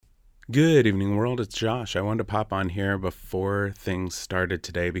Good evening, world. It's Josh. I wanted to pop on here before things started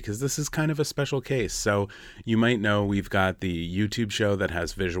today because this is kind of a special case. So you might know we've got the YouTube show that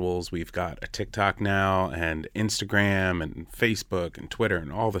has visuals. We've got a TikTok now and Instagram and Facebook and Twitter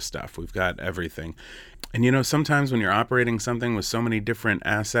and all the stuff. We've got everything. And you know, sometimes when you're operating something with so many different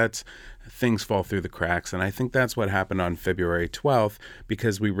assets, things fall through the cracks. And I think that's what happened on February 12th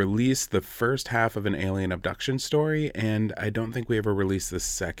because we released the first half of an alien abduction story, and I don't think we ever released the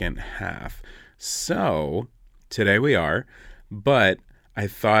second half. So today we are, but I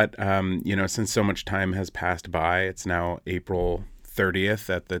thought, since so much time has passed by, it's now April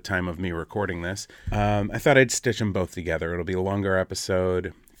 30th at the time of me recording this, I thought I'd stitch them both together. It'll be a longer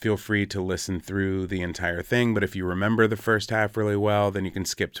episode. Feel free to listen through the entire thing, but if you remember the first half really well, then you can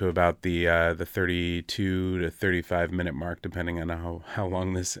skip to about the 32 to 35 minute mark, depending on how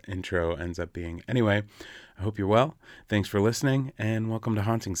long this intro ends up being. Anyway, I hope you're well. Thanks for listening, and welcome to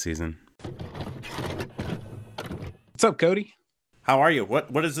Haunting Season. What's up, Cody? How are you?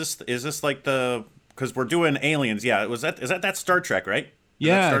 What is this? Is this like because we're doing aliens? Yeah, is that Star Trek, right?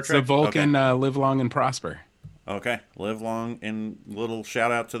 Yeah, it's the Vulcan, okay. Live long and prosper. Okay, live long, and little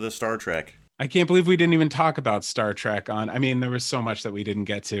shout out to the Star Trek. I can't believe we didn't even talk about Star Trek there was so much that we didn't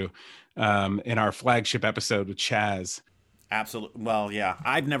get to in our flagship episode with Chaz. Absolutely. Well, yeah,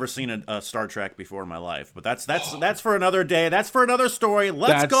 I've never seen a Star Trek before in my life, but that's for another day. That's for another story.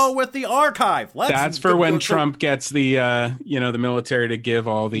 Let's go with the archive. That's for when Trump gets the the military to give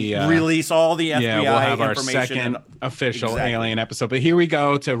all the release all the FBI we'll have our information. Second official alien episode. But here we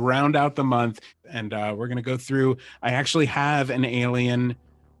go to round out the month, and we're gonna go through. I actually have an alien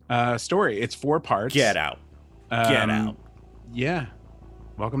story. It's 4 parts. Get out. Get out. Yeah.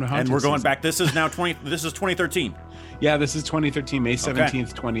 Welcome to Haunting And we're going Season. back. This is now 2013. Yeah, this is 2013, May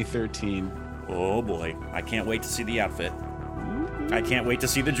 17th, 2013. Oh boy, I can't wait to see the outfit. I can't wait to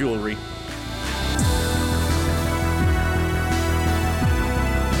see the jewelry.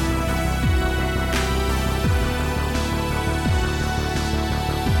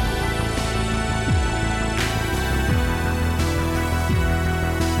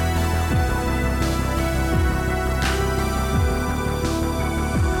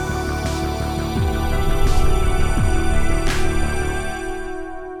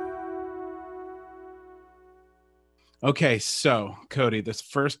 Okay, so Cody, this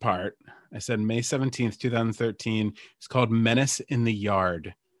first part, I said May 17th, 2013. It's called Menace in the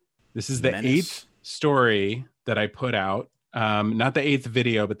Yard. This is the 8th story that I put out. Not the 8th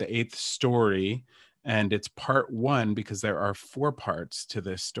video, but the 8th story. And it's part 1 because there are 4 parts to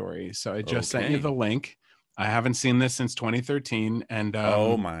this story. So I just sent you the link. I haven't seen this since 2013, and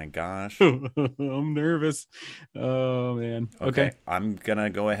oh my gosh, I'm nervous. Oh man. Okay, I'm gonna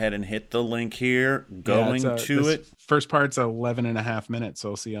go ahead and hit the link here. First part's 11 and a half minutes,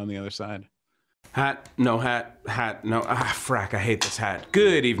 so I'll see you on the other side. Hat, no. Frack, I hate this hat.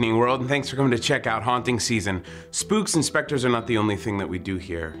 Good evening, world, and thanks for coming to check out Haunting Season. Spooks and specters are not the only thing that we do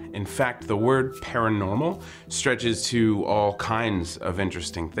here. In fact, the word paranormal stretches to all kinds of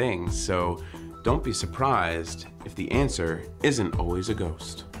interesting things, so don't be surprised if the answer isn't always a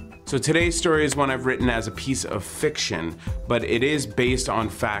ghost. So today's story is one I've written as a piece of fiction, but it is based on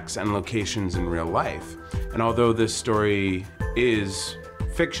facts and locations in real life. And although this story is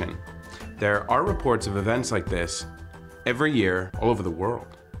fiction, there are reports of events like this every year all over the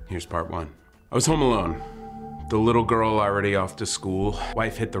world. Here's part 1. I was home alone. The little girl already off to school.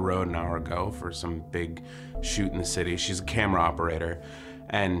 Wife hit the road an hour ago for some big shoot in the city. She's a camera operator.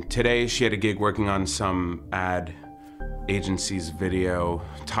 And today she had a gig working on some ad agency's video,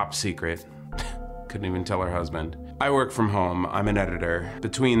 top secret. Couldn't even tell her husband. I work from home, I'm an editor.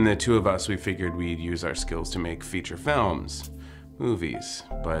 Between the two of us, we figured we'd use our skills to make feature films, movies.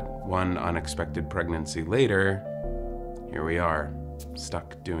 But one unexpected pregnancy later, here we are,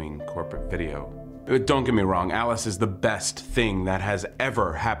 stuck doing corporate video. Don't get me wrong, Alice is the best thing that has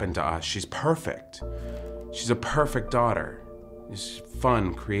ever happened to us. She's perfect. She's a perfect daughter. She's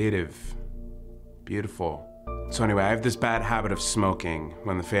fun, creative, beautiful. So anyway, I have this bad habit of smoking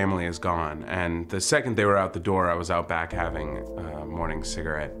when the family is gone, and the second they were out the door, I was out back having a morning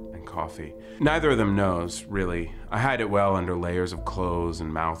cigarette and coffee. Neither of them knows, really. I hide it well under layers of clothes and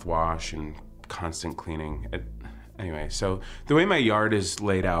mouthwash and constant cleaning. Anyway, so the way my yard is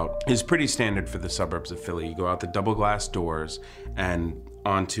laid out is pretty standard for the suburbs of Philly. You go out the double glass doors and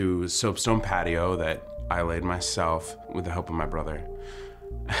onto a soapstone patio that I laid myself with the help of my brother.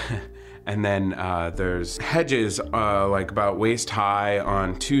 And then there's hedges like about waist high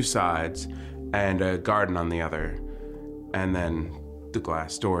on 2 sides and a garden on the other. And then the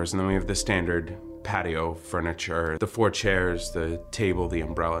glass doors. And then we have the standard patio furniture, the 4 chairs, the table, the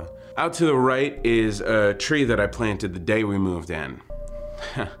umbrella. Out to the right is a tree that I planted the day we moved in.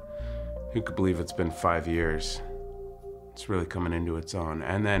 Who could believe it's been 5 years? It's really coming into its own.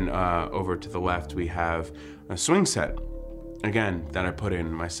 And then over to the left, we have a swing set, again, that I put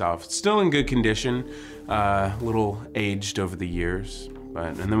in myself. It's still in good condition, a little aged over the years.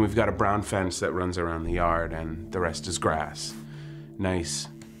 And then we've got a brown fence that runs around the yard, and the rest is grass. Nice,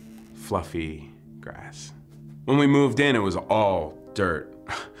 fluffy grass. When we moved in, it was all dirt.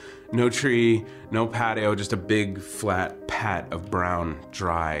 No tree, no patio, just a big flat pat of brown,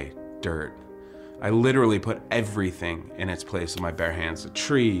 dry dirt. I literally put everything in its place with my bare hands. The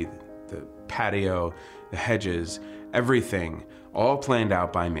tree, the patio, the hedges, everything, all planned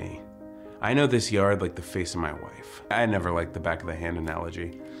out by me. I know this yard like the face of my wife. I never liked the back of the hand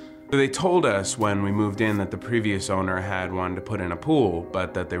analogy. They told us when we moved in that the previous owner had wanted to put in a pool,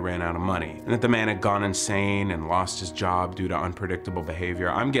 but that they ran out of money, and that the man had gone insane and lost his job due to unpredictable behavior.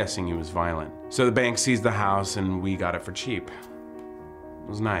 I'm guessing he was violent. So the bank seized the house and we got it for cheap. It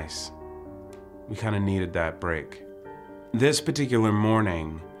was nice. We kind of needed that break. This particular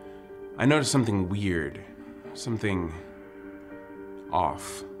morning, I noticed something weird, something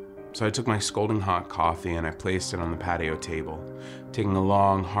off. So I took my scalding hot coffee and I placed it on the patio table, taking a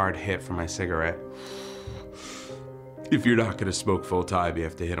long, hard hit from my cigarette. If you're not gonna smoke full time, you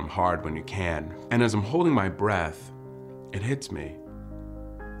have to hit them hard when you can. And as I'm holding my breath, it hits me.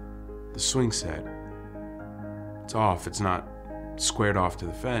 The swing set. It's off, it's not squared off to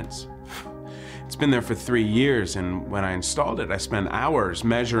the fence. It's been there for 3 years, and when I installed it, I spent hours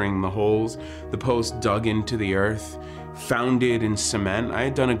measuring the holes, the post dug into the earth, founded in cement. I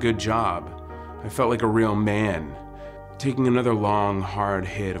had done a good job. I felt like a real man. Taking another long, hard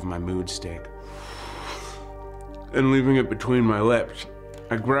hit of my mood stick and leaving it between my lips,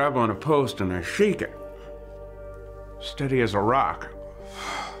 I grab on a post and I shake it. Steady as a rock.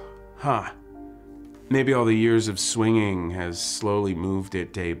 Huh. Maybe all the years of swinging has slowly moved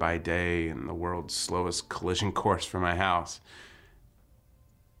it day by day in the world's slowest collision course for my house.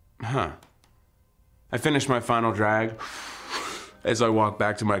 Huh. I finished my final drag as I walk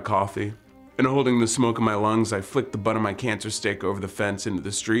back to my coffee, and holding the smoke in my lungs, I flick the butt of my cancer stick over the fence into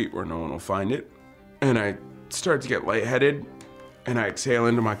the street where no one will find it. And I start to get lightheaded, and I exhale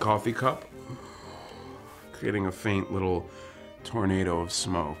into my coffee cup, creating a faint little tornado of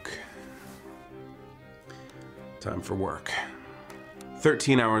smoke. Time for work.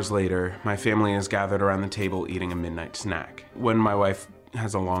 13 hours later, my family is gathered around the table eating a midnight snack. When my wife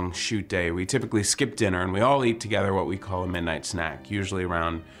has a long shoot day, we typically skip dinner and we all eat together what we call a midnight snack, usually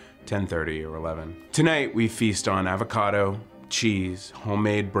around 10:30 or 11. Tonight, we feast on avocado, cheese,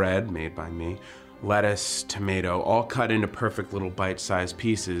 homemade bread made by me, lettuce, tomato, all cut into perfect little bite-sized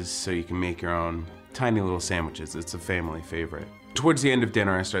pieces so you can make your own tiny little sandwiches. It's a family favorite. Towards the end of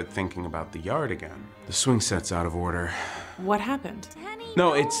dinner, I start thinking about the yard again. The swing set's out of order. What happened?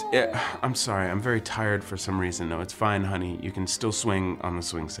 No, I'm sorry, I'm very tired for some reason. No, it's fine, honey. You can still swing on the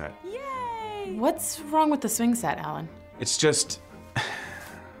swing set. Yay! What's wrong with the swing set, Alan? It's just,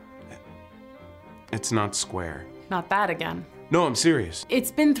 it's not square. Not that again. No, I'm serious.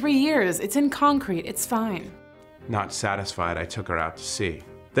 It's been 3 years. It's in concrete. It's fine. Not satisfied, I took her out to see.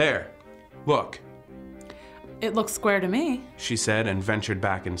 There, look. It looks square to me, she said and ventured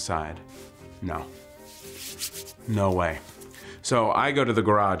back inside. No. No way. So I go to the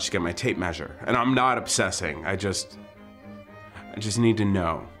garage to get my tape measure, and I'm not obsessing. I just need to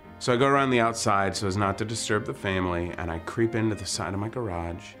know. So I go around the outside so as not to disturb the family, and I creep into the side of my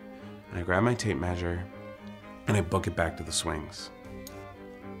garage, and I grab my tape measure, and I book it back to the swings.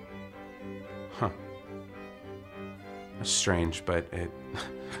 Huh. That's strange, but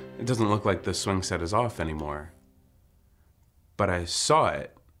it doesn't look like the swing set is off anymore. But I saw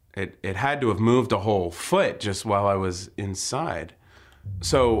it. It had to have moved a whole foot just while I was inside.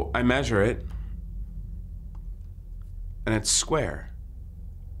 So I measure it, and it's square.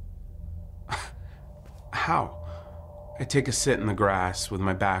 How? I take a sit in the grass with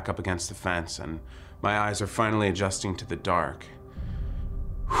my back up against the fence, and my eyes are finally adjusting to the dark.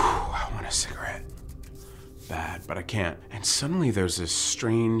 Whew, I want a cigarette. Bad, but I can't. And suddenly there's this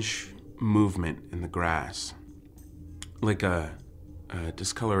strange movement in the grass, like a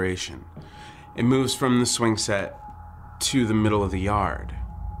discoloration. It moves from the swing set to the middle of the yard.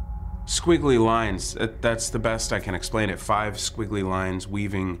 Squiggly lines, that's the best I can explain it. 5 squiggly lines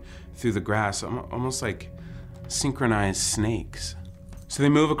weaving through the grass, almost like synchronized snakes. So they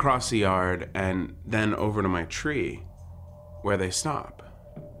move across the yard and then over to my tree, where they stop,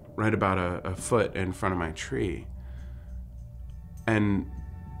 right about a foot in front of my tree. And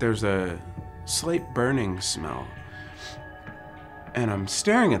there's a slight burning smell. And I'm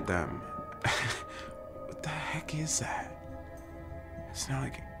staring at them. What the heck is that? It's not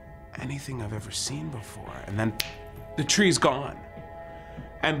like anything I've ever seen before. And then the tree's gone.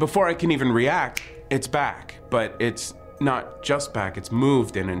 And before I can even react, it's back. But it's not just back, it's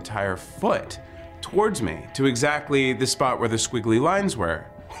moved an entire foot towards me to exactly the spot where the squiggly lines were.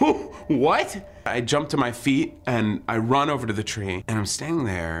 What? I jump to my feet and I run over to the tree, and I'm standing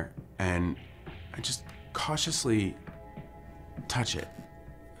there and I just cautiously touch it.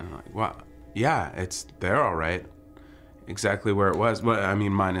 And I'm like, wow, yeah, it's there all right. Exactly where it was. Well, I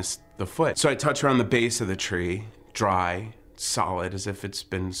mean, minus the foot. So I touch around the base of the tree, dry, solid, as if it's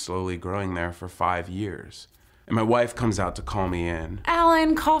been slowly growing there for 5 years. And my wife comes out to call me in.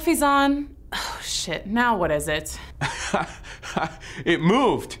 Alan, coffee's on. Oh, shit. Now what is it? It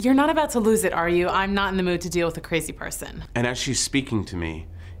moved. You're not about to lose it, are you? I'm not in the mood to deal with a crazy person. And as she's speaking to me,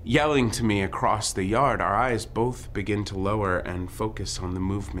 yelling to me across the yard, our eyes both begin to lower and focus on the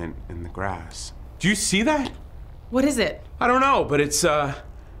movement in the grass. Do you see that? What is it? I don't know, but it's,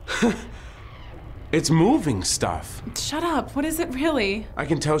 it's moving stuff. Shut up. What is it really? I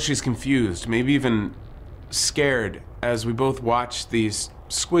can tell she's confused, maybe even scared, as we both watch these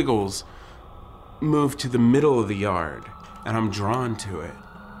squiggles move to the middle of the yard, and I'm drawn to it.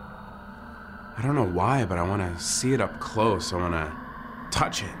 I don't know why, but I want to see it up close. I want to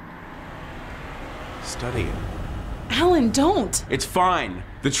touch it, study it. Alan, don't. It's fine.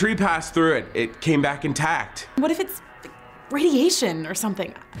 The tree passed through it. It came back intact. What if it's radiation or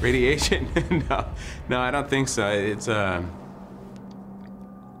something? Radiation? No, I don't think so. It's I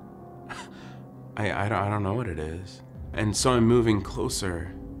don't know what it is. And so I'm moving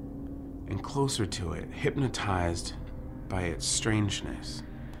closer and closer to it, hypnotized by its strangeness.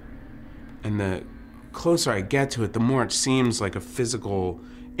 And the closer I get to it, the more it seems like a physical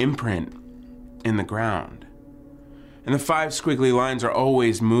imprint in the ground. And the 5 squiggly lines are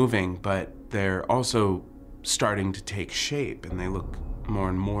always moving, but they're also starting to take shape, and they look more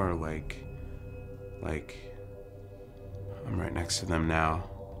and more like I'm right next to them now,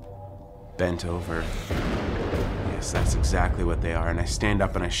 bent over. Yes, that's exactly what they are. And I stand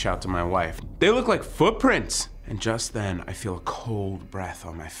up and I shout to my wife, "They look like footprints!" And just then I feel a cold breath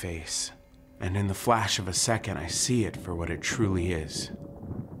on my face. And in the flash of a second, I see it for what it truly is.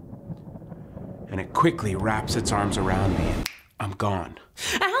 And it quickly wraps its arms around me, and I'm gone.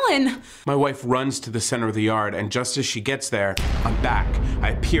 Alan! My wife runs to the center of the yard, and just as she gets there, I'm back. I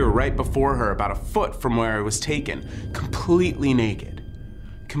appear right before her, about a foot from where I was taken, completely naked.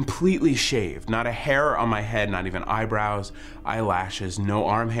 Completely shaved, not a hair on my head, not even eyebrows, eyelashes, no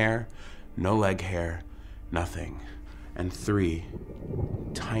arm hair, no leg hair, nothing. And 3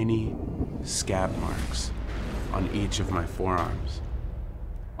 tiny scab marks on each of my forearms.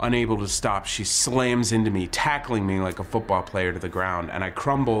 Unable to stop, she slams into me, tackling me like a football player to the ground, and I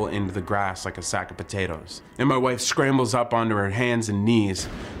crumble into the grass like a sack of potatoes. And my wife scrambles up onto her hands and knees,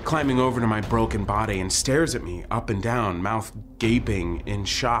 climbing over to my broken body, and stares at me up and down, mouth gaping in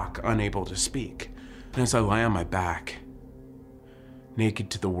shock, unable to speak. And as I lie on my back, naked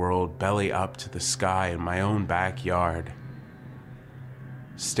to the world, belly up to the sky in my own backyard,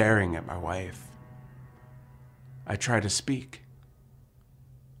 staring at my wife, I try to speak.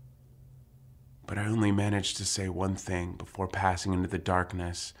 But I only managed to say one thing before passing into the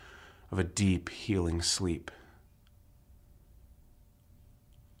darkness of a deep, healing sleep.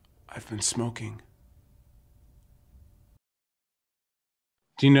 I've been smoking.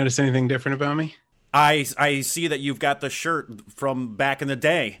 Do you notice anything different about me? I see that you've got the shirt from back in the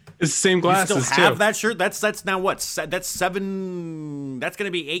day. It's the same glasses, you still have that shirt? That's now what? That's 7. That's going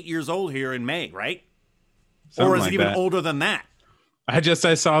to be 8 years old here in May, right? Something or is it even older than that? I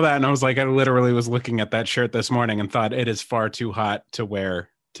saw that and I was like, I literally was looking at that shirt this morning and thought it is far too hot to wear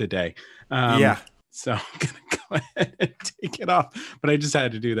today. Yeah. So I'm going to go ahead and take it off, but I just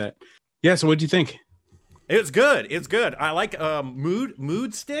had to do that. Yeah. So what'd you think? It's good. It's good. I like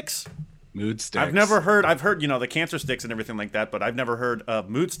mood sticks. Mood sticks. I've heard, the cancer sticks and everything like that, but I've never heard of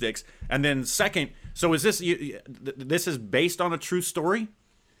mood sticks. And then second, so is this, this is based on a true story?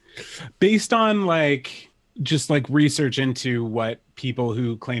 Based on just research into what people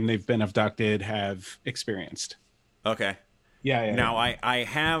who claim they've been abducted have experienced. Okay. Yeah. Now I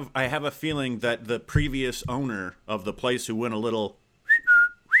have a feeling that the previous owner of the place who went a little,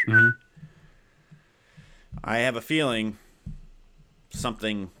 I have a feeling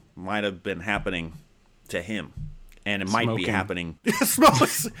something might have been happening to him, and it might be happening.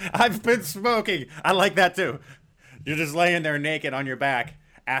 Smokes. I've been smoking. I like that too. You're just laying there naked on your back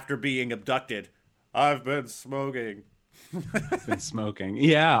after being abducted. I've been smoking. been smoking.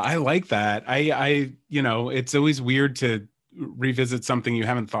 Yeah, I like that. I it's always weird to revisit something you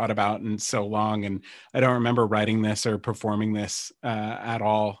haven't thought about in so long, and I don't remember writing this or performing this at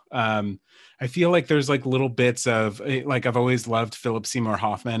all. I feel like there's like little bits of like, I've always loved Philip Seymour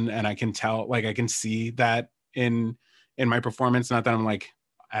Hoffman, and I can tell, like I can see that in my performance. Not that I'm like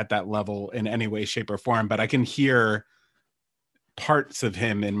at that level in any way, shape, or form, but I can hear parts of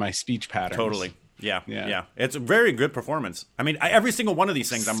him in my speech patterns. Totally. Yeah. It's a very good performance. I mean, every single one of these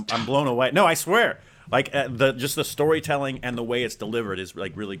things, I'm blown away. No, I swear. Like just the storytelling and the way it's delivered is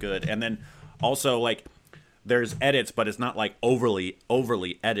like really good. And then also like there's edits, but it's not like overly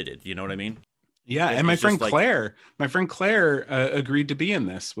edited. You know what I mean? Yeah. And my friend Claire agreed to be in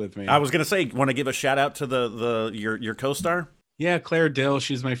this with me. I was gonna say, want to give a shout out to your co-star? Yeah, Claire Dill.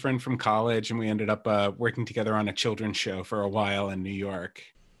 She's my friend from college, and we ended up working together on a children's show for a while in New York.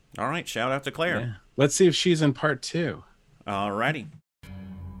 All right, shout out to Claire. Yeah. Let's see if she's in part 2. All righty.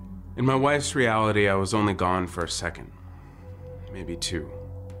 In my wife's reality, I was only gone for a second, maybe 2.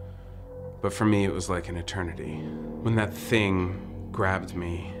 But for me, it was like an eternity. When that thing grabbed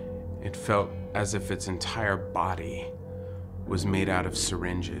me, it felt as if its entire body was made out of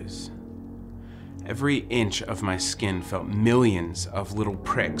syringes. Every inch of my skin felt millions of little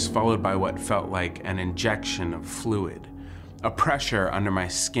pricks, followed by what felt like an injection of fluid. A pressure under my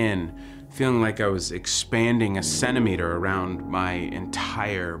skin, feeling like I was expanding a centimeter around my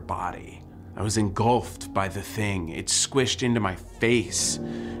entire body. I was engulfed by the thing. It squished into my face,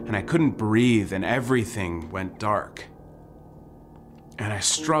 and I couldn't breathe, and everything went dark. And I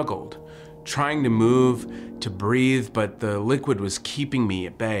struggled, trying to move, to breathe, but the liquid was keeping me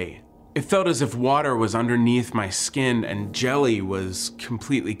at bay. It felt as if water was underneath my skin and jelly was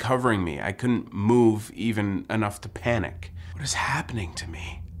completely covering me. I couldn't move even enough to panic. What is happening to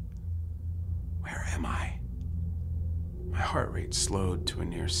me? Where am I? My heart rate slowed to a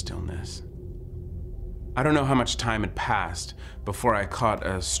near stillness. I don't know how much time had passed before I caught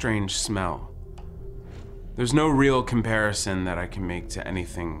a strange smell. There's no real comparison that I can make to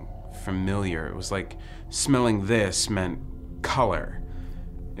anything familiar. It was like smelling this meant color.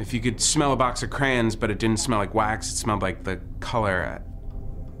 If you could smell a box of crayons, but it didn't smell like wax, it smelled like the color.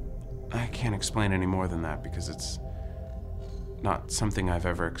 I can't explain any more than that because it's not something I've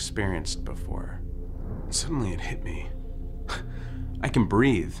ever experienced before. Suddenly it hit me. I can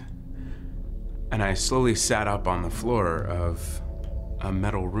breathe. And I slowly sat up on the floor of a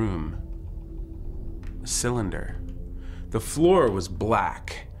metal room. A cylinder. The floor was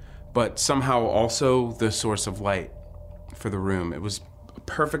black, but somehow also the source of light for the room. It was a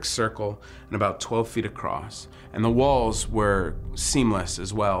perfect circle and about 12 feet across. And the walls were seamless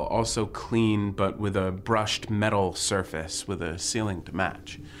as well, also clean, but with a brushed metal surface with a ceiling to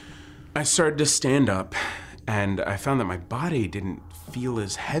match. I started to stand up, and I found that my body didn't feel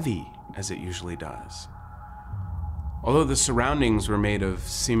as heavy as it usually does. Although the surroundings were made of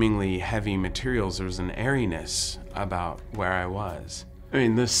seemingly heavy materials, there was an airiness about where I was. I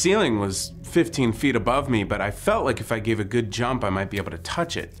mean, the ceiling was 15 feet above me, but I felt like if I gave a good jump, I might be able to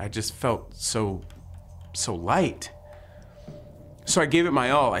touch it. I just felt so light. So I gave it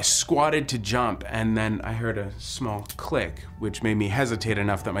my all. I squatted to jump, and then I heard a small click, which made me hesitate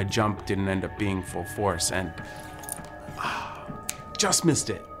enough that my jump didn't end up being full force, and just missed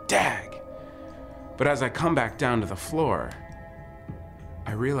it. Dag. But as I come back down to the floor,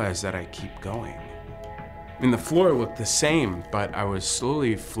 I realize that I keep going. I mean, the floor looked the same, but I was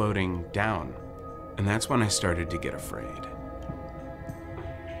slowly floating down, and that's when I started to get afraid.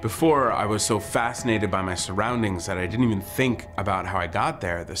 Before, I was so fascinated by my surroundings that I didn't even think about how I got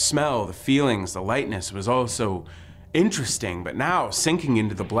there. The smell, the feelings, the lightness was all so interesting, but now, sinking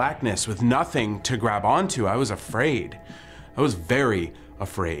into the blackness with nothing to grab onto, I was afraid. I was very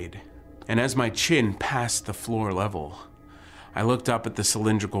afraid. And as my chin passed the floor level, I looked up at the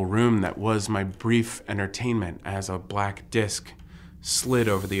cylindrical room that was my brief entertainment as a black disc slid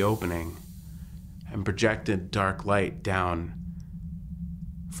over the opening and projected dark light down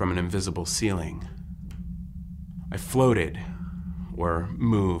from an invisible ceiling. I floated, or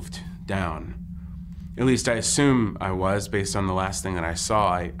moved, down. At least I assume I was, based on the last thing that I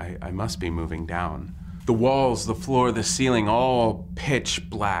saw. I must be moving down. The walls, the floor, the ceiling, all pitch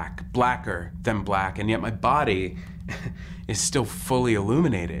black, blacker than black, and yet my body is still fully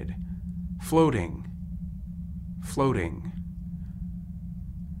illuminated, floating.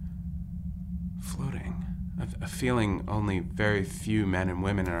 A feeling only very few men and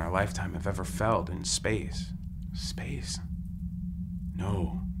women in our lifetime have ever felt in space. Space?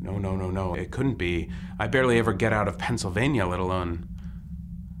 No. It couldn't be. I barely ever get out of Pennsylvania, let alone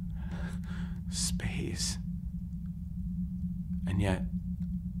space. yet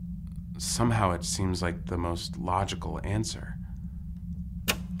somehow it seems like the most logical answer.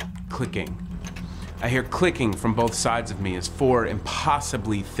 Clicking. I hear clicking from both sides of me as 4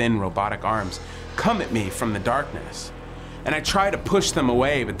 impossibly thin robotic arms come at me from the darkness. And I try to push them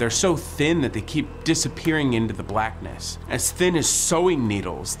away, but they're so thin that they keep disappearing into the blackness. As thin as sewing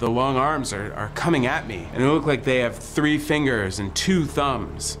needles, the long arms are coming at me, and they look like they have 3 fingers and 2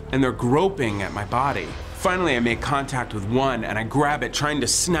 thumbs, and they're groping at my body. Finally, I make contact with one, and I grab it, trying to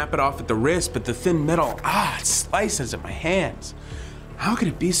snap it off at the wrist, but the thin metal, it slices at my hands. How could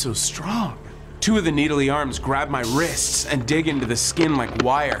it be so strong? 2 of the needly arms grab my wrists and dig into the skin like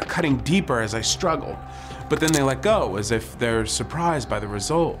wire, cutting deeper as I struggle. But then they let go, as if they're surprised by the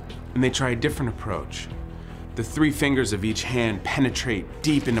result, and they try a different approach. The 3 fingers of each hand penetrate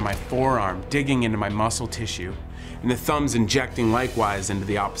deep into my forearm, digging into my muscle tissue, and the thumbs injecting likewise into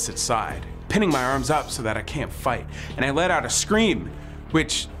the opposite side, pinning my arms up so that I can't fight. And I let out a scream,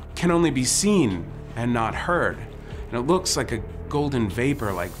 which can only be seen and not heard, and it looks like a golden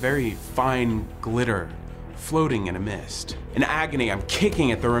vapor, like very fine glitter, floating in a mist. In agony, I'm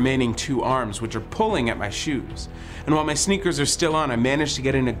kicking at the remaining 2 arms, which are pulling at my shoes. And while my sneakers are still on, I manage to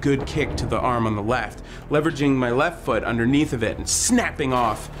get in a good kick to the arm on the left, leveraging my left foot underneath of it and snapping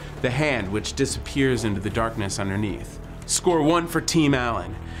off the hand, which disappears into the darkness underneath. Score 1 for Team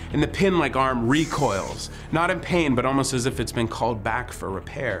Allen, and the pin-like arm recoils, not in pain, but almost as if it's been called back for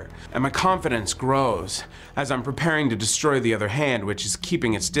repair. And my confidence grows as I'm preparing to destroy the other hand, which is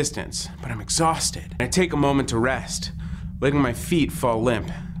keeping its distance, but I'm exhausted. I take a moment to rest, letting my feet fall limp.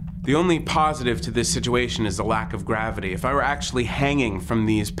 The only positive to this situation is the lack of gravity. If I were actually hanging from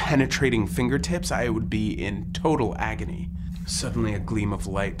these penetrating fingertips, I would be in total agony. Suddenly a gleam of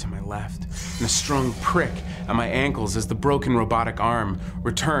light to my left, and a strong prick at my ankles as the broken robotic arm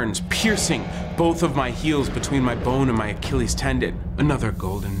returns, piercing both of my heels between my bone and my Achilles tendon. Another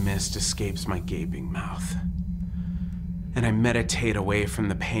golden mist escapes my gaping mouth, and I meditate away from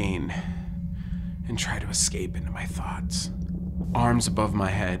the pain and try to escape into my thoughts. Arms above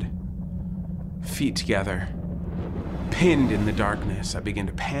my head, feet together, pinned in the darkness, I begin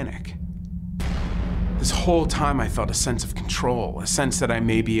to panic. This whole time I felt a sense of control, a sense that I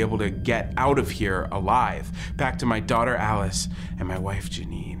may be able to get out of here alive, back to my daughter Alice and my wife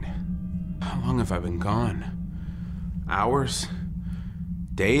Janine. How long have I been gone? Hours?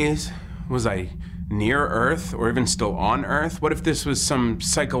 Days? Was I near Earth, or even still on Earth? What if this was some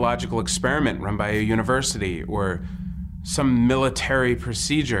psychological experiment run by a university, or some military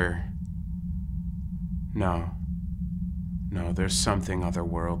procedure? No, there's something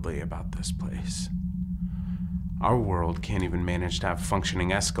otherworldly about this place. Our world can't even manage to have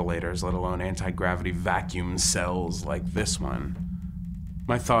functioning escalators, let alone anti-gravity vacuum cells like this one.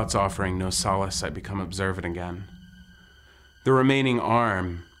 My thoughts offering no solace, I become observant again. The remaining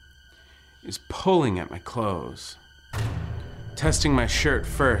arm is pulling at my clothes. Testing my shirt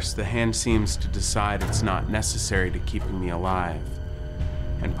first, the hand seems to decide it's not necessary to keeping me alive,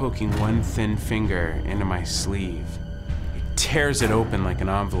 and poking one thin finger into my sleeve, it tears it open like an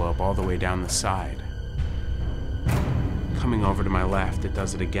envelope all the way down the side. Coming over to my left, it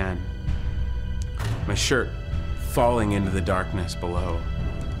does it again. My shirt falling into the darkness below.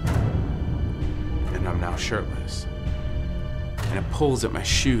 And I'm now shirtless. And it pulls at my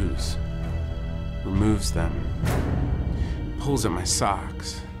shoes, removes them, pulls at my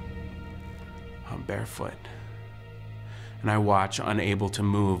socks. I'm barefoot. And I watch, unable to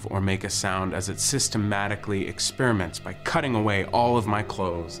move or make a sound, as it systematically experiments by cutting away all of my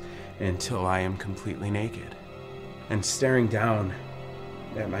clothes until I am completely naked. And staring down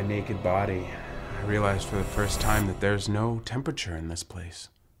at my naked body, I realized for the first time that there's no temperature in this place.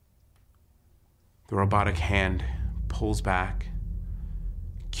 The robotic hand pulls back,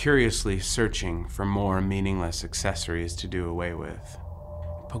 curiously searching for more meaningless accessories to do away with.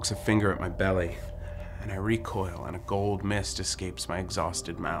 It pokes a finger at my belly, and I recoil, and a gold mist escapes my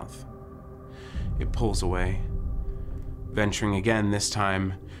exhausted mouth. It pulls away, venturing again, this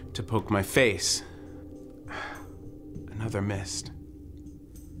time to poke my face. Another mist.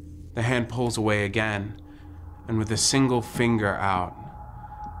 The hand pulls away again, and with a single finger out,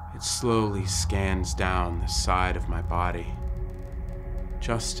 it slowly scans down the side of my body,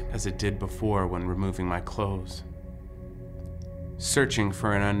 just as it did before when removing my clothes, searching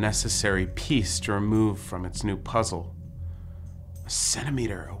for an unnecessary piece to remove from its new puzzle. A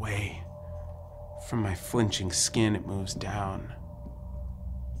centimeter away from my flinching skin, it moves down,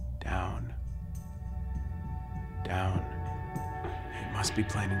 down, down. It must be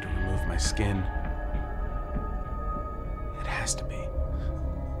planning to remove my skin. It has to be.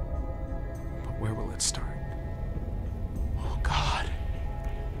 But where will it start? Oh God.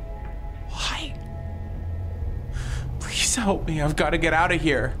 Please help me. I've got to get out of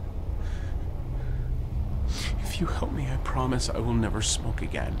here. If you help me, I promise I will never smoke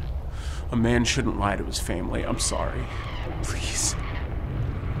again. A man shouldn't lie to his family. I'm sorry. Please.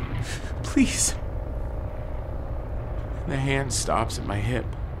 Please. And the hand stops at my hip,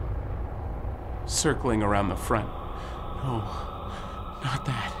 circling around the front. No, not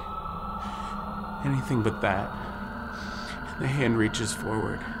that. Anything but that. And the hand reaches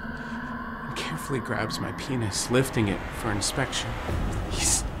forward and carefully grabs my penis, lifting it for inspection.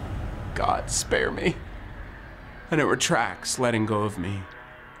 Please, God, spare me. And it retracts, letting go of me.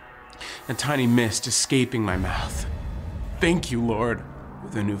 A tiny mist escaping my mouth. Thank you, Lord.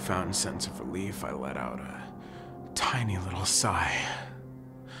 With a newfound sense of relief, I let out a tiny little sigh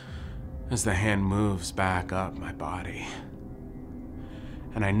as the hand moves back up my body.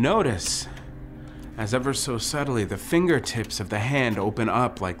 And I notice, as ever so subtly, the fingertips of the hand open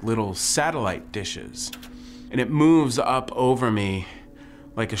up like little satellite dishes. And it moves up over me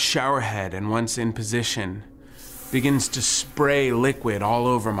like a shower head, and once in position, begins to spray liquid all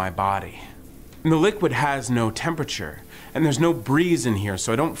over my body. And the liquid has no temperature, and there's no breeze in here,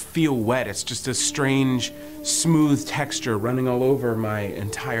 so I don't feel wet. It's just a strange, smooth texture running all over my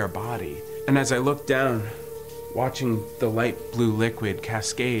entire body. And as I look down, watching the light blue liquid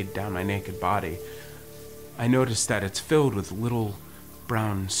cascade down my naked body, I notice that it's filled with little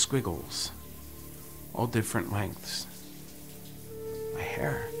brown squiggles, all different lengths. My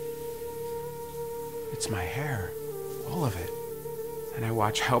hair. It's my hair. All of it. And I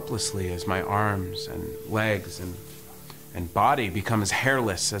watch helplessly as my arms and legs and body become as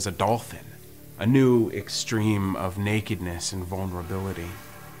hairless as a dolphin. A new extreme of nakedness and vulnerability.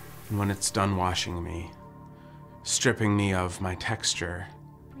 And when it's done washing me, stripping me of my texture,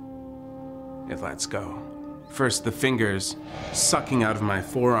 it lets go. First, the fingers sucking out of my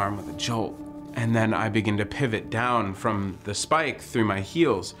forearm with a jolt. And then I begin to pivot down from the spike through my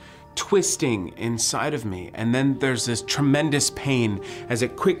heels, twisting inside of me, and then there's this tremendous pain as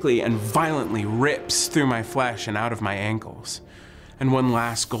it quickly and violently rips through my flesh and out of my ankles. And one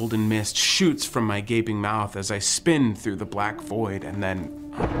last golden mist shoots from my gaping mouth as I spin through the black void and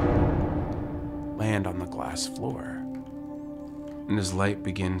then land on the glass floor. And as light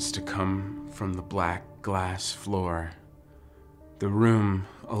begins to come from the black glass floor, the room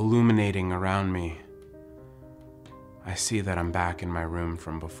illuminating around me, I see that I'm back in my room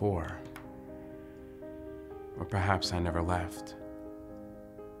from before. Or perhaps I never left.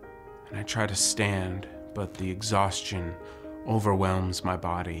 And I try to stand, but the exhaustion overwhelms my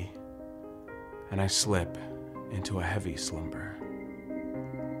body, and I slip into a heavy slumber.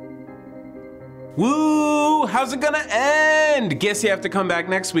 Woo! How's it gonna end? Guess you have to come back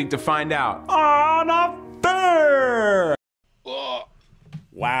next week to find out. On a bear!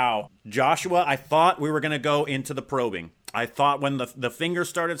 Wow. Joshua, I thought we were going to go into the probing. I thought when the finger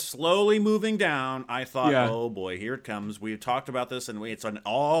started slowly moving down, I thought, oh boy, here it comes. We talked about this, and it's on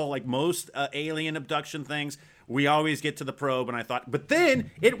all, like most alien abduction things, we always get to the probe, and I thought, but then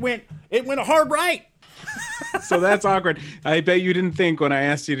it went a hard right. So that's awkward. I bet you didn't think when I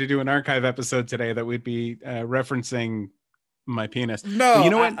asked you to do an archive episode today that we'd be referencing my penis. No. But you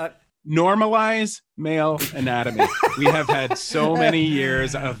know what? Normalize male anatomy. We have had so many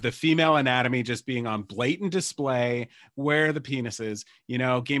years of the female anatomy just being on blatant display. Where are the penises? You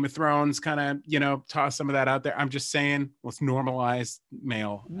know, Game of Thrones kind of, toss some of that out there. I'm just saying, let's normalize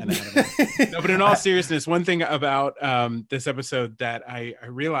male anatomy. No, but in all seriousness, one thing about this episode that I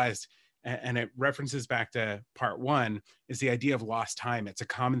realized, and it references back to part one, is the idea of lost time. It's a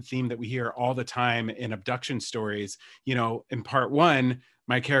common theme that we hear all the time in abduction stories. You know, in part one,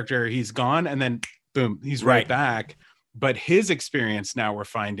 my character, he's gone, and then boom, he's right back. But his experience, now we're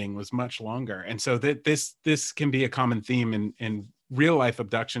finding, was much longer. And so that this can be a common theme in real life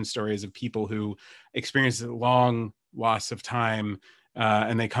abduction stories of people who experience a long loss of time,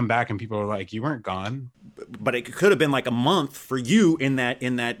 and they come back and people are like, you weren't gone. But it could have been like a month for you in that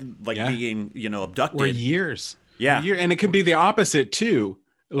being, abducted. Or years. Yeah. And it could be the opposite too.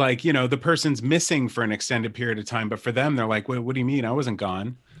 Like, the person's missing for an extended period of time, but for them, they're like, what do you mean? I wasn't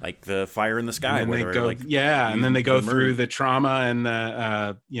gone. Like the fire in the sky. And then they go, and then they go through the trauma and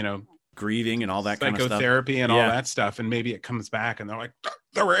the, grieving and all that kind of stuff. Psychotherapy and all that stuff. And maybe it comes back and they're like,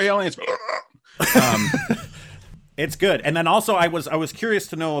 there were aliens. It's good. And then also I was curious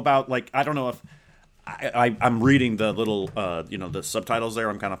to know about, like, I don't know if I'm reading the little, the subtitles there.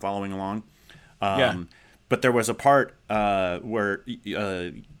 I'm kind of following along. But there was a part where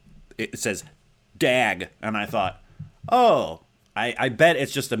it says dag, and I thought, oh, I bet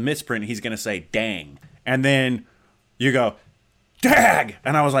it's just a misprint. He's going to say dang. And then you go, dag!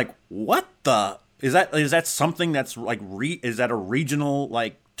 And I was like, what the? Is that something that's like is that a regional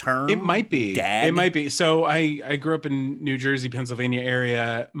like term? It might be. Dag? It might be. So I grew up in New Jersey, Pennsylvania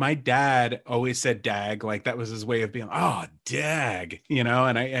area. My dad always said dag, like that was his way of being, oh, dag, you know?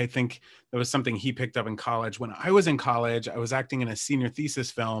 And I think that was something he picked up in college. When I was in college, I was acting in a senior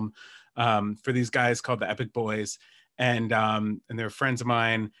thesis film for these guys called the Epic Boys. And they're friends of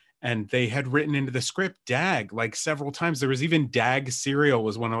mine. And they had written into the script dag like several times. There was even Dag cereal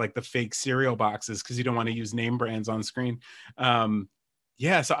was one of like the fake cereal boxes because you don't want to use name brands on screen.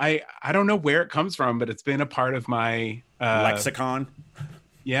 Yeah, so I don't know where it comes from, but it's been a part of my lexicon.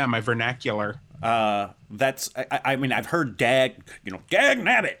 Yeah, my vernacular. That's I mean I've heard dag, dag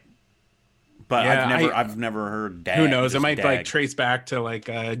nabbit. But yeah, I've never heard dag. Who knows? It might dag. like trace back to like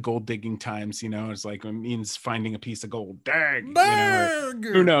gold digging times, It's like it means finding a piece of gold. Dag.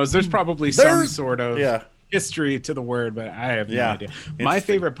 Who knows? There's probably some sort of history to the word, but I have no idea. My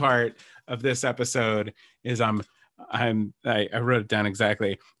favorite part of this episode is I wrote it down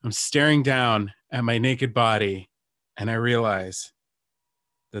exactly. I'm staring down at my naked body, and I realize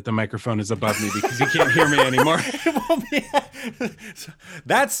that the microphone is above me because you can't hear me anymore.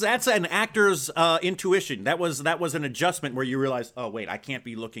 That's an actor's intuition. That was an adjustment where you realize, oh wait, I can't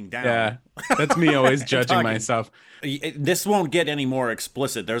be looking down. Yeah, that's me always judging myself. This won't get any more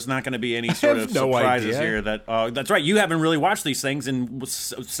explicit. There's not going to be any sort of surprises here. That's right. You haven't really watched these things in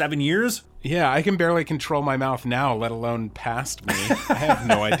 7 years. Yeah, I can barely control my mouth now, let alone past me. I have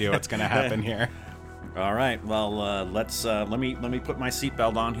no idea what's going to happen here. All right. Well, let's let me put my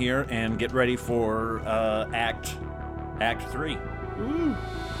seatbelt on here and get ready for Act 3. Ooh.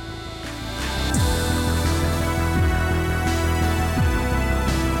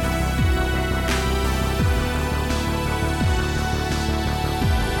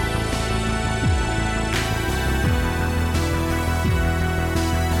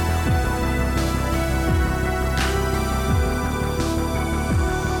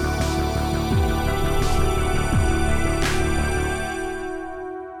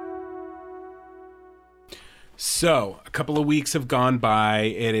 So, a couple of weeks have gone by.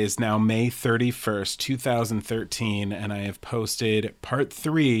 It is now May 31st, 2013, and I have posted part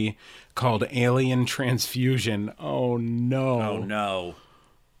 3 called Alien Transfusion. Oh, no. Oh, no.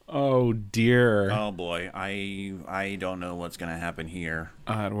 Oh, dear. Oh, boy. I don't know what's going to happen here.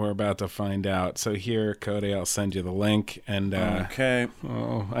 We're about to find out. So here, Cody, I'll send you the link. And okay.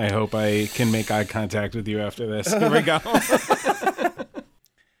 Oh, I hope I can make eye contact with you after this. Here we go.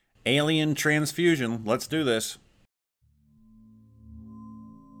 Alien Transfusion. Let's do this.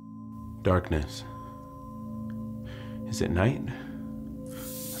 Darkness. Is it night?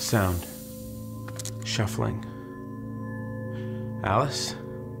 Sound. Shuffling. Alice?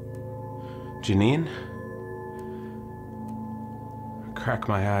 Janine? I crack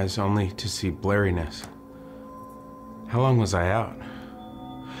my eyes only to see blurriness. How long was I out?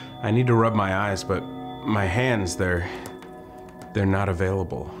 I need to rub my eyes, but my hands, they're not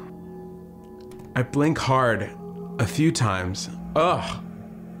available. I blink hard a few times. Ugh.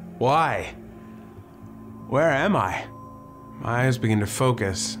 Why? Where am I? My eyes begin to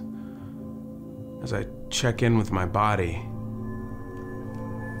focus as I check in with my body.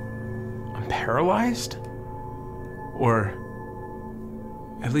 I'm paralyzed? Or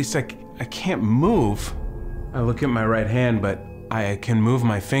at least I can't move. I look at my right hand, but I can move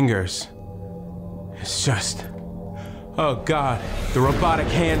my fingers. It's just... oh God, the robotic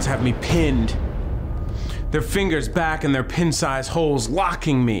hands have me pinned. Their fingers back in their pin-sized holes,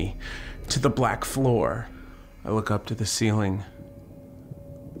 locking me to the black floor. I look up to the ceiling,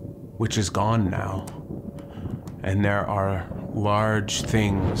 which is gone now. And there are large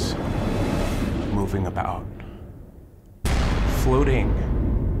things moving about. Floating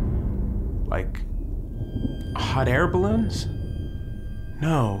like hot air balloons?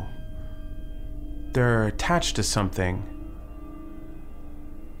 No. They're attached to something.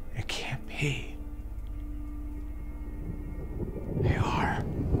 It can't be. They are.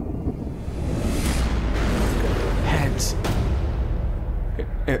 Heads.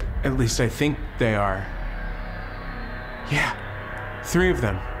 At least I think they are. Yeah, 3 of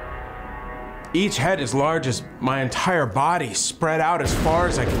them. Each head as large as my entire body, spread out as far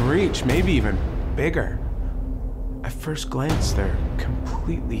as I can reach, maybe even bigger. At first glance, they're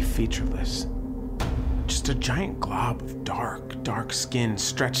completely featureless. Just a giant glob of dark skin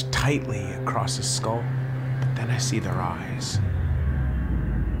stretched tightly across his skull. But then I see their eyes.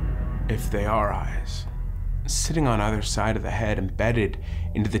 If they are eyes. Sitting on either side of the head, embedded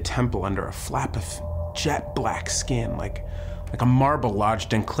into the temple under a flap of jet black skin, like a marble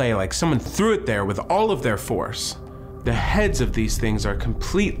lodged in clay, like someone threw it there with all of their force. The heads of these things are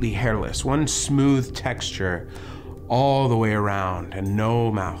completely hairless, one smooth texture all the way around, and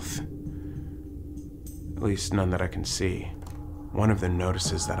no mouth. At least none that I can see. One of them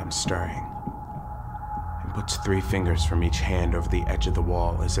notices that I'm stirring and puts 3 fingers from each hand over the edge of the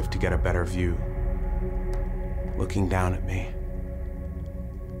wall as if to get a better view, looking down at me.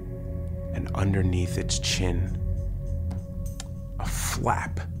 And underneath its chin, a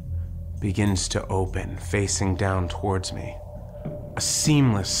flap begins to open, facing down towards me. A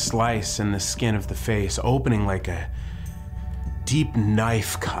seamless slice in the skin of the face, opening like a deep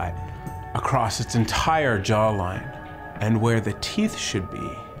knife cut across its entire jawline. And where the teeth should be,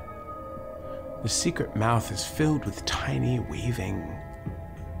 the secret mouth is filled with tiny weaving.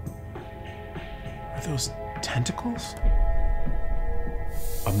 Are those tentacles?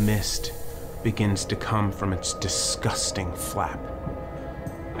 A mist begins to come from its disgusting flap,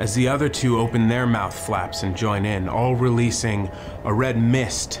 as the other 2 open their mouth flaps and join in, all releasing a red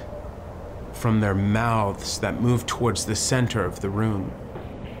mist from their mouths that move towards the center of the room.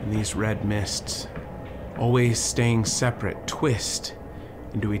 And these red mists, always staying separate, twist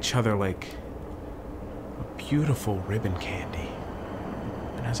into each other like a beautiful ribbon candy.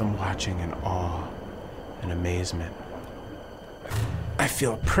 And as I'm watching in awe and amazement, I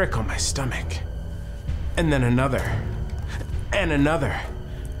feel a prick on my stomach, and then another, and another.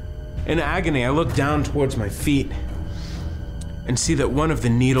 In agony, I look down towards my feet and see that one of the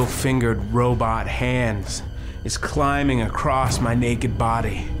needle-fingered robot hands is climbing across my naked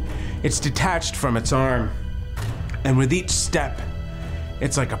body. It's detached from its arm, and with each step,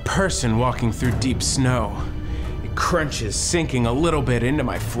 it's like a person walking through deep snow. It crunches, sinking a little bit into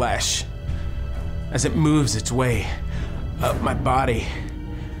my flesh as it moves its way up my body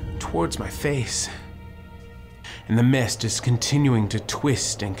towards my face. And the mist is continuing to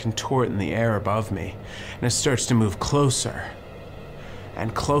twist and contort in the air above me, and it starts to move closer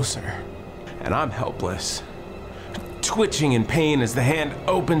and closer, and I'm helpless, twitching in pain as the hand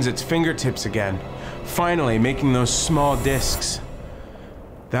opens its fingertips again, finally making those small discs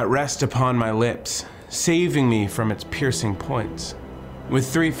that rest upon my lips, saving me from its piercing points.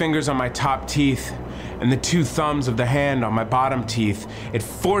 With 3 fingers on my top teeth and the 2 thumbs of the hand on my bottom teeth, it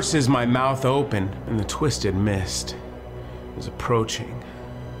forces my mouth open, and the twisted mist is approaching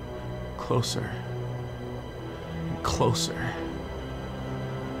closer and closer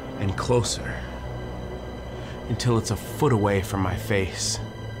and closer until it's a foot away from my face,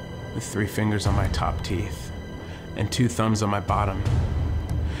 with 3 fingers on my top teeth and 2 thumbs on my bottom.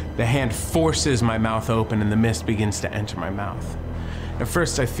 The hand forces my mouth open and the mist begins to enter my mouth. At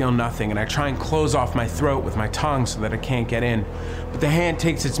first I feel nothing, and I try and close off my throat with my tongue so that it can't get in. But the hand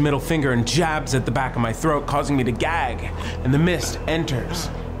takes its middle finger and jabs at the back of my throat, causing me to gag, and the mist enters.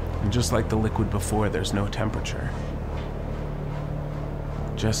 And just like the liquid before, there's no temperature.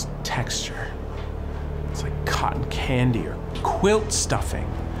 Just texture. It's like cotton candy or quilt stuffing.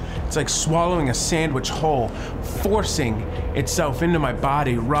 It's like swallowing a sandwich whole, forcing itself into my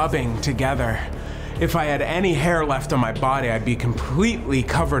body, rubbing together. If I had any hair left on my body, I'd be completely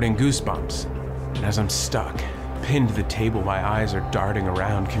covered in goosebumps. And as I'm stuck, pinned to the table, my eyes are darting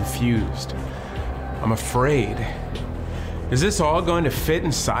around, confused. I'm afraid. Is this all going to fit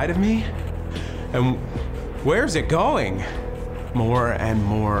inside of me? And where's it going? More and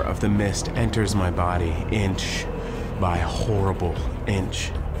more of the mist enters my body, inch by horrible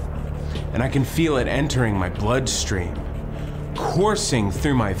inch. And I can feel it entering my bloodstream, coursing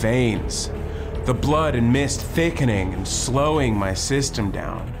through my veins. The blood and mist thickening and slowing my system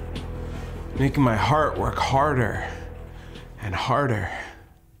down, making my heart work harder and harder.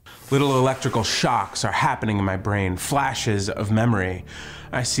 Little electrical shocks are happening in my brain, flashes of memory.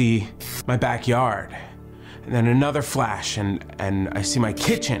 I see my backyard, and then another flash, and I see my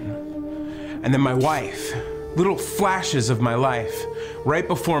kitchen, and then my wife. Little flashes of my life right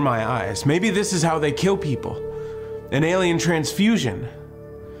before my eyes. Maybe this is how they kill people. An alien transfusion.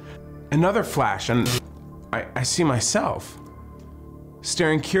 Another flash, and I see myself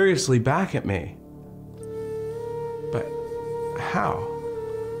staring curiously back at me. But how?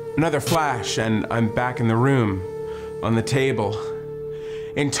 Another flash, and I'm back in the room, on the table,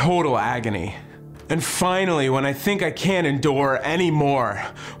 in total agony. And finally, when I think I can't endure anymore,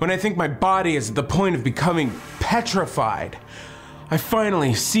 when I think my body is at the point of becoming petrified, I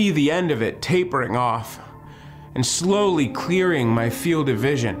finally see the end of it tapering off and slowly clearing my field of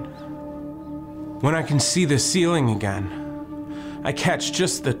vision. When I can see the ceiling again, I catch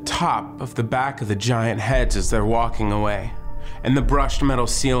just the top of the back of the giant heads as they're walking away, and the brushed metal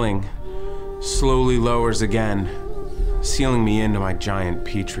ceiling slowly lowers again, sealing me into my giant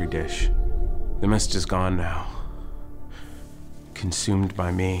petri dish. The mist is gone now, consumed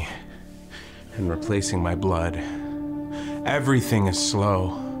by me and replacing my blood. Everything is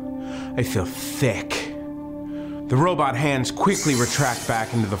slow. I feel thick. The robot hands quickly retract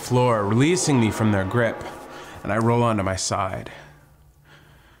back into the floor, releasing me from their grip, and I roll onto my side.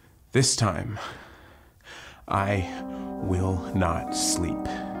 This time, I will not sleep.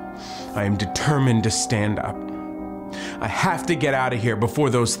 I am determined to stand up. I have to get out of here before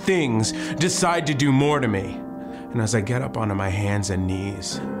those things decide to do more to me. And as I get up onto my hands and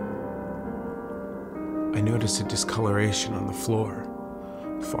knees, I notice a discoloration on the floor,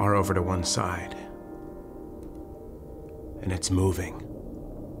 far over to one side. And it's moving.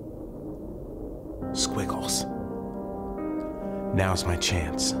 Squiggles. Now's my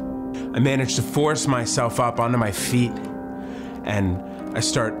chance. I manage to force myself up onto my feet, and I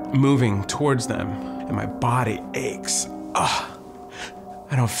start moving towards them, and my body aches.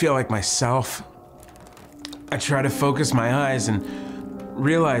 I don't feel like myself. I try to focus my eyes and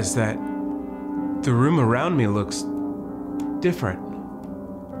realize that the room around me looks different.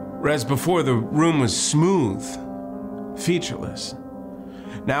 Whereas before, the room was smooth, featureless.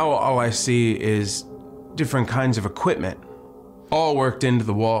 Now all I see is different kinds of equipment, all worked into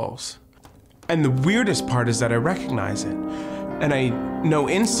the walls. And the weirdest part is that I recognize it, and I know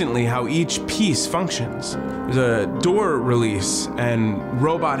instantly how each piece functions. There's a door release, and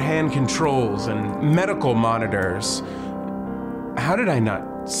robot hand controls, and medical monitors. How did I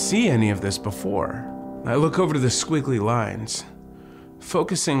not see any of this before? I look over to the squiggly lines,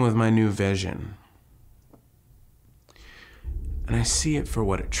 focusing with my new vision. And I see it for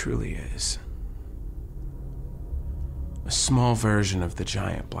what it truly is. A small version of the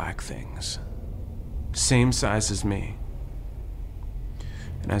giant black things. Same size as me.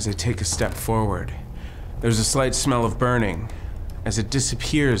 And as I take a step forward, there's a slight smell of burning as it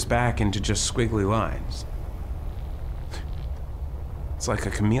disappears back into just squiggly lines. It's like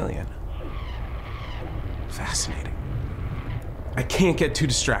a chameleon. Fascinating. I can't get too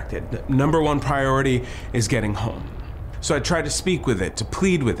distracted. Number one priority is getting home. So I try to speak with it, to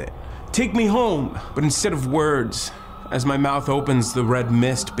plead with it. Take me home! But instead of words, as my mouth opens, the red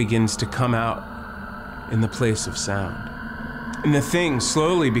mist begins to come out in the place of sound. And the thing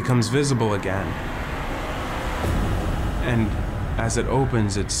slowly becomes visible again. And as it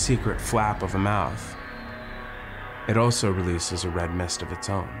opens its secret flap of a mouth, it also releases a red mist of its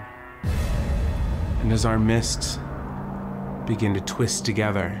own. And as our mists begin to twist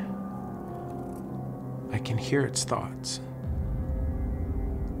together, I can hear its thoughts.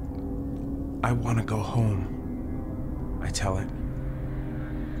 I want to go home, I tell it.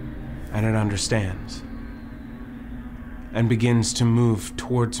 And it understands and begins to move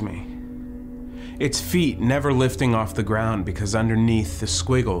towards me. Its feet never lifting off the ground because underneath the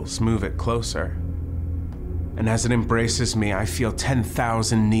squiggles move it closer. And as it embraces me, I feel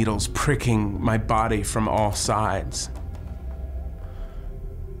 10,000 needles pricking my body from all sides.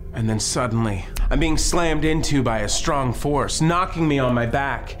 And then suddenly, I'm being slammed into by a strong force, knocking me on my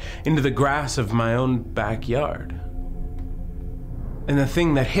back into the grass of my own backyard. And the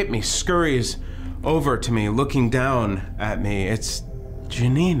thing that hit me scurries over to me, looking down at me. It's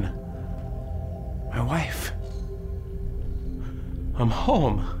Janine, my wife. I'm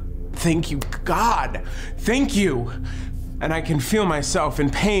home. Thank you, God. Thank you. And I can feel myself in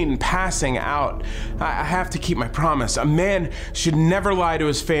pain passing out. I have to keep my promise. A man should never lie to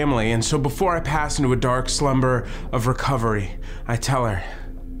his family, and so before I pass into a dark slumber of recovery, I tell her,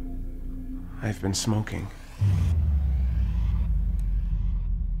 I've been smoking.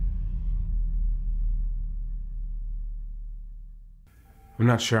 I'm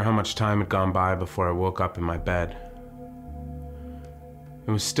not sure how much time had gone by before I woke up in my bed.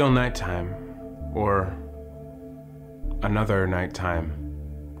 It was still nighttime, or another nighttime.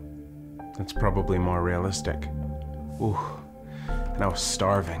 That's probably more realistic. Ooh, and I was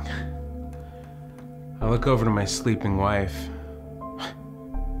starving. I look over to my sleeping wife.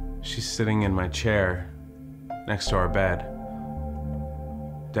 She's sitting in my chair next to our bed,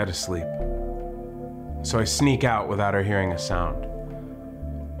 dead asleep. So I sneak out without her hearing a sound.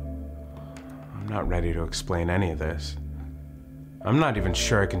 I'm not ready to explain any of this. I'm not even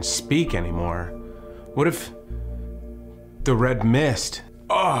sure I can speak anymore. What if the red mist?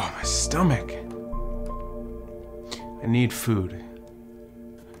 Oh, my stomach. I need food.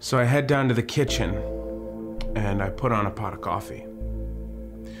 So I head down to the kitchen and I put on a pot of coffee.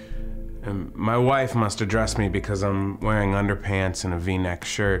 And my wife must address me because I'm wearing underpants and a V-neck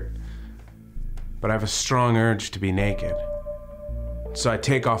shirt. But I have a strong urge to be naked. So I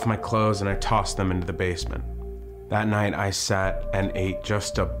take off my clothes and I toss them into the basement. That night I sat and ate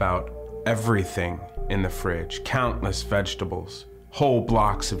just about everything in the fridge, countless vegetables, Whole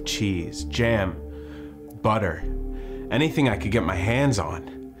blocks of cheese, jam, butter, anything I could get my hands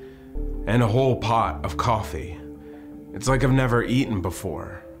on. And a whole pot of coffee. It's like I've never eaten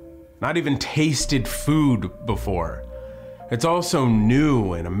before. Not even tasted food before. It's all so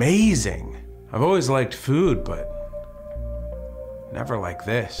new and amazing. I've always liked food, but never like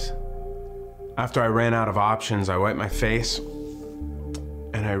this. After I ran out of options, I wiped my face,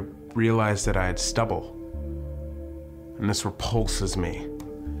 and I realized that I had stubble. And this repulses me.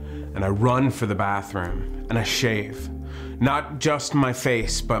 And I run for the bathroom, and I shave. Not just my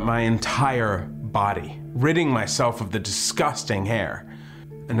face, but my entire body, ridding myself of the disgusting hair.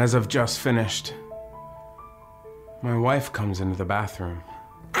 And as I've just finished, my wife comes into the bathroom.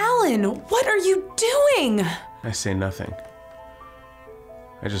 Alan, what are you doing? I say nothing.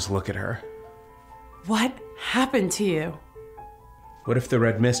 I just look at her. What happened to you? What if the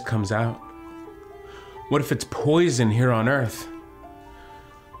red mist comes out? What if it's poison here on Earth?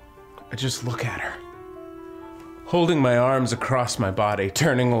 I just look at her, holding my arms across my body,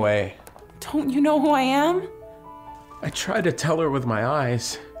 turning away. Don't you know who I am? I try to tell her with my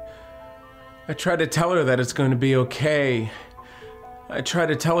eyes. I try to tell her that it's going to be okay. I try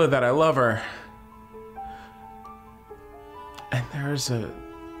to tell her that I love her. And there's a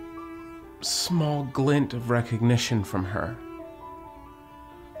small glint of recognition from her.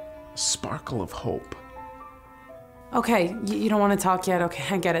 A sparkle of hope. Okay, you don't want to talk yet.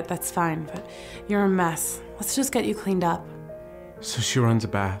 Okay, I get it. That's fine. But you're a mess. Let's just get you cleaned up. So she runs a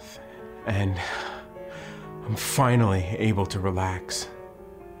bath, and I'm finally able to relax.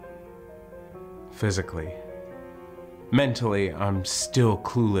 Physically. Mentally, I'm still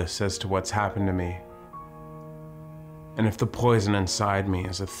clueless as to what's happened to me. And if the poison inside me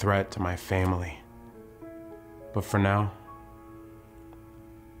is a threat to my family. But for now,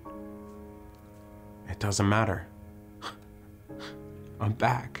 it doesn't matter. I'm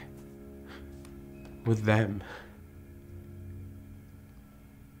back. With them.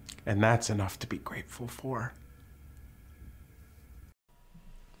 And that's enough to be grateful for.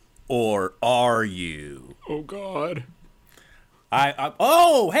 Or are you? Oh, God.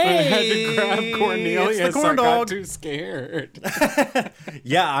 Oh, hey! I had to grab Cornelius. It's the corn I dog. got too scared.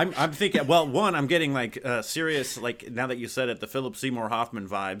 Yeah, I'm thinking, well, one, I'm getting like serious, like now that you said it, the Philip Seymour Hoffman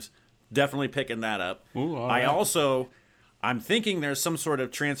vibes. Definitely picking that up. Ooh, all right. I'm thinking there's some sort of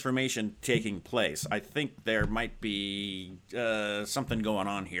transformation taking place. I think there might be something going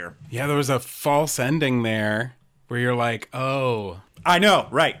on here. Yeah, there was a false ending there where you're like, oh. I know,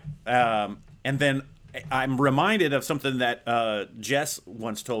 right. And then I'm reminded of something that Jess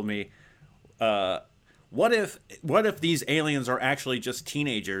once told me. What if these aliens are actually just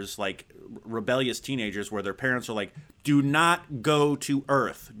teenagers, like rebellious teenagers, where their parents are like, "Do not go to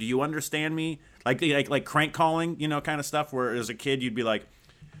Earth." Do you understand me? Like crank calling, kind of stuff. Where as a kid you'd be like,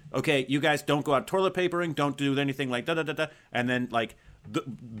 "Okay, you guys don't go out toilet papering, don't do anything like da da da da," and then like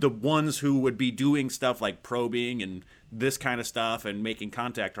the ones who would be doing stuff like probing and this kind of stuff and making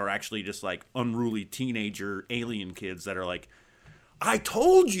contact are actually just like unruly teenager alien kids that are like, I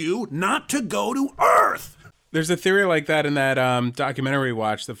told you not to go to Earth. There's a theory like that in that documentary we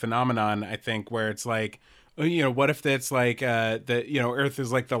watched, The Phenomenon, I think, where it's like, what if that's like Earth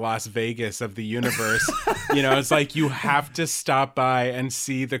is like the Las Vegas of the universe? It's like you have to stop by and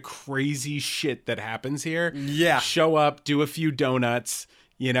see the crazy shit that happens here. Yeah. Show up, do a few donuts,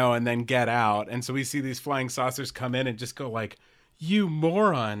 and then get out. And so we see these flying saucers come in and just go like, you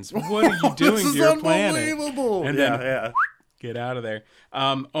morons, what are you doing to your planet? This is unbelievable. And then get out of there.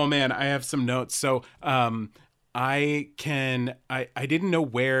 Oh man, I have some notes. So I didn't know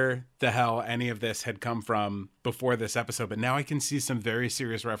where the hell any of this had come from before this episode, but now I can see some very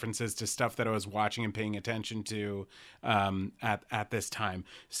serious references to stuff that I was watching and paying attention to at this time.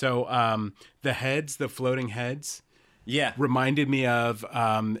 So the floating heads, reminded me of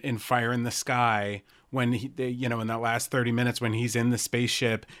in Fire in the Sky when in that last 30 minutes when he's in the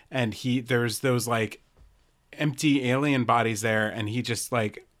spaceship and there's those like empty alien bodies there, and he just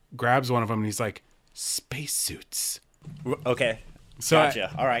like grabs one of them and he's like, spacesuits. Okay. So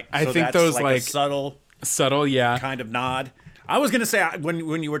gotcha. All right. I so think that's those like a subtle, yeah, kind of nod. I was gonna say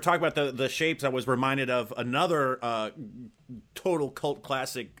when you were talking about the shapes, I was reminded of another total cult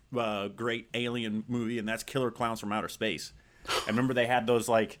classic, great alien movie, and that's Killer Clowns from Outer Space. I remember they had those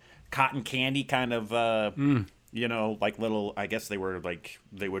like cotton candy kind of, like little. I guess they were like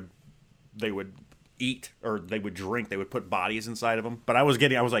they would eat or they would drink. They would put bodies inside of them. But I was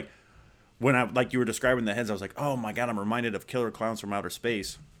like. When you were describing the heads, I was like, oh my God, I'm reminded of Killer Clowns from Outer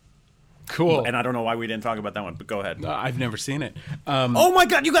Space. Cool. And I don't know why we didn't talk about that one, but go ahead. I've never seen it. Oh my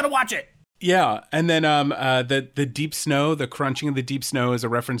God, you got to watch it. Yeah, and then the deep snow, the crunching of the deep snow is a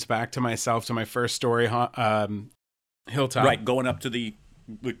reference back to myself, to my first story, Hilltop. Right, going up to the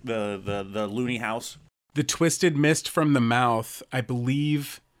loony house. The twisted mist from the mouth, I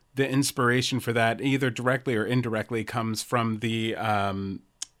believe the inspiration for that, either directly or indirectly, comes from the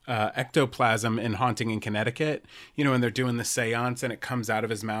ectoplasm in Haunting in Connecticut. You know, when they're doing the seance and it comes out of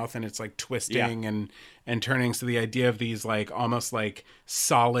his mouth and it's like twisting and turning. So the idea of these like almost like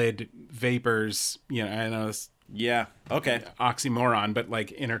solid vapors, you know, I know it's oxymoron, but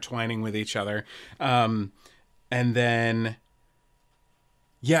like intertwining with each other. And then...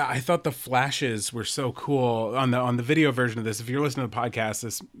 Yeah, I thought the flashes were so cool on the video version of this. If you're listening to the podcast,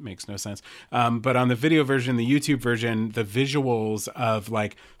 this makes no sense. But on the video version, the YouTube version, the visuals of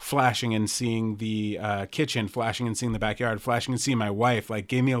like flashing and seeing the kitchen, flashing and seeing the backyard, flashing and seeing my wife, like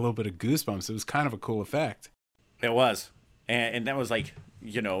gave me a little bit of goosebumps. It was kind of a cool effect. It was, and that was like,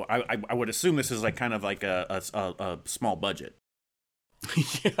 you know, I would assume this is like kind of like a small budget.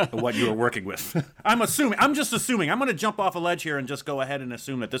 Yeah. What you were working with. I'm just assuming. I'm going to jump off a ledge here and just go ahead and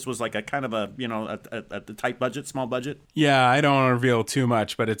assume that this was like a kind of a, you know, a tight budget, small budget. Yeah, I don't want to reveal too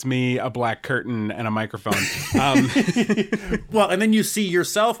much, but it's me, a black curtain, and a microphone. Well, and then you see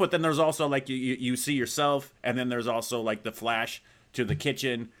yourself, but then there's also like you see yourself, and then there's also like the flash to the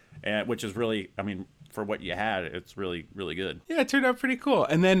kitchen, which is really, I mean, for what you had, it's really, really good. Yeah, it turned out pretty cool.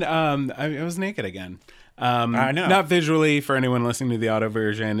 And then I was naked again. I know. Not visually for anyone listening to the audio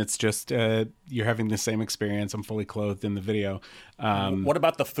version. It's just you're having the same experience. I'm fully clothed in the video. What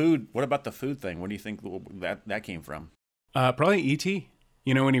about the food? What about the food thing? Where do you think that came from? Probably E.T.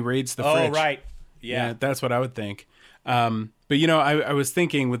 You know, when he raids the fridge. Oh, right. Yeah, that's what I would think. But, you know, I was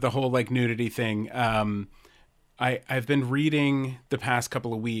thinking with the whole, like, nudity thing, I've been reading the past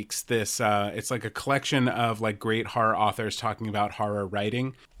couple of weeks this, it's like a collection of like great horror authors talking about horror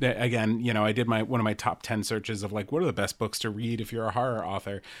writing. Again, you know, I did one of my top 10 searches of like, what are the best books to read if you're a horror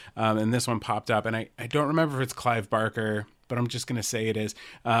author? And this one popped up, and I don't remember if it's Clive Barker, but I'm just going to say it is.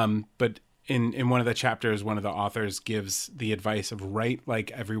 But in one of the chapters, one of the authors gives the advice of write like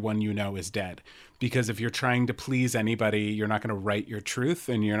everyone you know is dead. Because if you're trying to please anybody, you're not going to write your truth,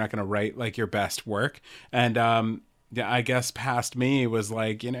 and you're not going to write like your best work. And I guess past me was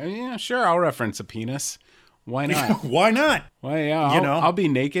like, you know, yeah, sure, I'll reference a penis. Why not? Why not? Well, yeah, I'll be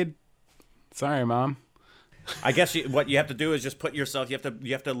naked. Sorry, Mom. I guess what you have to do is just put yourself. You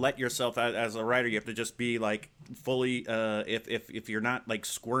have to let yourself as a writer. You have to just be like fully. If you're not like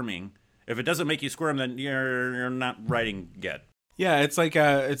squirming, if it doesn't make you squirm, then you're not writing yet. Yeah, it's like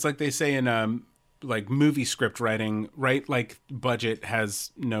they say in like movie script writing, right? Like budget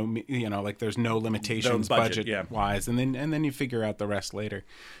has no, you know, like there's no limitations budget wise, and then you figure out the rest later.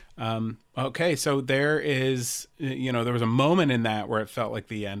 Okay, so there is, you know, there was a moment in that where it felt like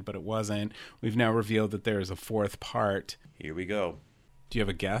the end, but it wasn't. We've now revealed that there is a fourth part. Here we go. Do you have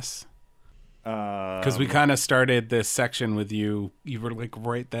a guess? Because we kind of started this section with you. You were like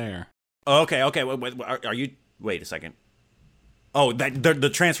right there. Okay. Are you? Wait a second. Oh, the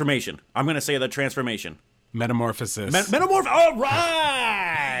transformation. I'm going to say the transformation. Metamorphosis. All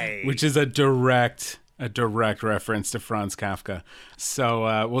right. Which is a direct reference to Franz Kafka.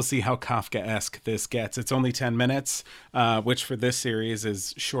 So we'll see how Kafka-esque this gets. It's only 10 minutes, which for this series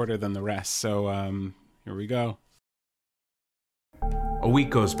is shorter than the rest. So here we go. A week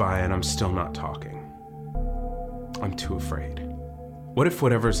goes by and I'm still not talking. I'm too afraid. What if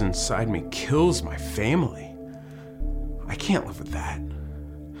whatever's inside me kills my family? I can't live with that.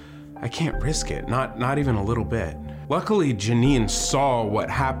 I can't risk it, not even a little bit. Luckily, Janine saw what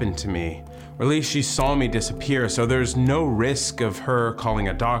happened to me, or at least she saw me disappear, so there's no risk of her calling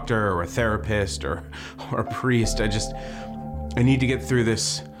a doctor or a therapist or a priest. I need to get through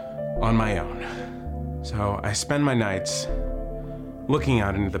this on my own. So I spend my nights looking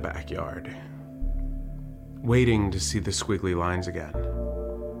out into the backyard, waiting to see the squiggly lines again.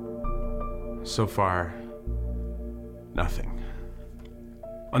 So far, nothing.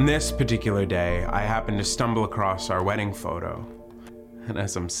 On this particular day, I happened to stumble across our wedding photo. And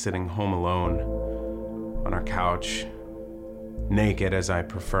as I'm sitting home alone on our couch, naked as I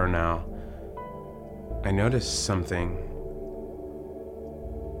prefer now, I noticed something.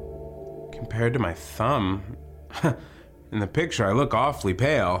 Compared to my thumb, in the picture I look awfully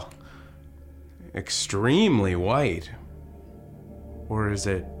pale. Extremely white. Or is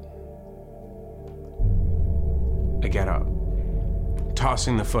it... I get up,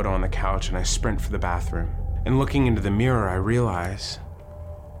 tossing the photo on the couch, and I sprint for the bathroom. And looking into the mirror, I realize,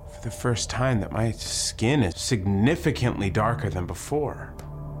 for the first time, that my skin is significantly darker than before.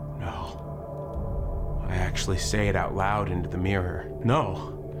 No. I actually say it out loud into the mirror.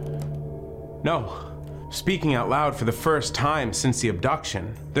 No. No. Speaking out loud for the first time since the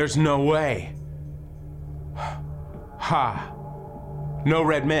abduction. There's no way. Ha. No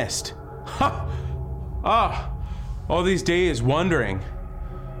red mist. Ha. Ah. All these days wondering.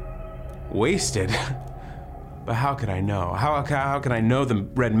 Wasted. But how could I know? How could I know the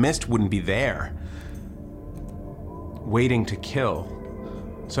red mist wouldn't be there? Waiting to kill.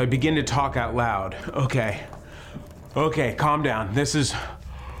 So I begin to talk out loud. Okay, calm down. This is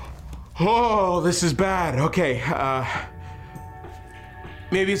bad. Okay,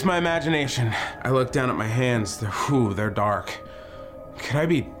 maybe it's my imagination. I look down at my hands. They're dark. Could I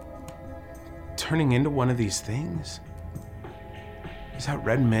be turning into one of these things? Is that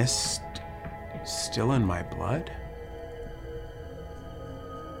red mist still in my blood?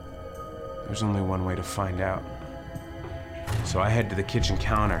 There's only one way to find out. So I head to the kitchen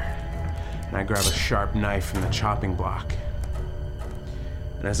counter, and I grab a sharp knife from the chopping block.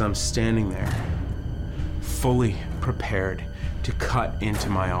 And as I'm standing there, fully prepared to cut into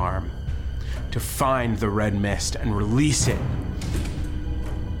my arm, to find the red mist and release it,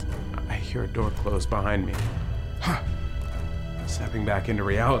 I hear a door close behind me. Stepping back into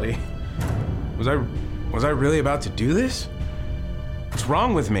reality. Was I really about to do this? What's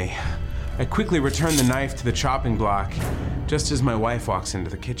wrong with me? I quickly return the knife to the chopping block just as my wife walks into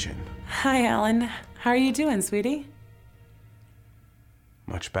the kitchen. Hi, Alan. How are you doing, sweetie?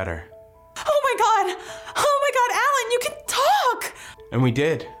 Much better. Oh my God, Alan, you can talk! And we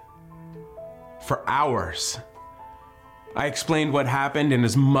did. For hours. I explained what happened in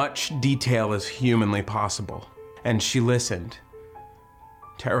as much detail as humanly possible. And she listened.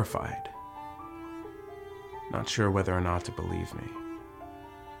 Terrified. Not sure whether or not to believe me.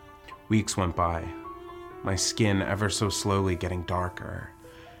 Weeks went by, my skin ever so slowly getting darker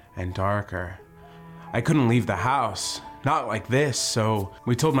and darker. I couldn't leave the house, not like this, so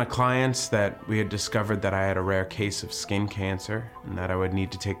we told my clients that we had discovered that I had a rare case of skin cancer and that I would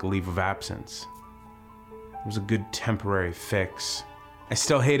need to take a leave of absence. It was a good temporary fix. I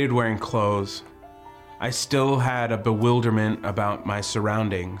still hated wearing clothes. I still had a bewilderment about my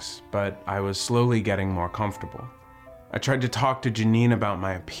surroundings, but I was slowly getting more comfortable. I tried to talk to Janine about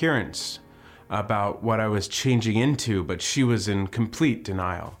my appearance, about what I was changing into, but she was in complete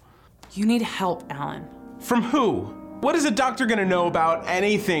denial. You need help, Alan. From who? What is a doctor gonna know about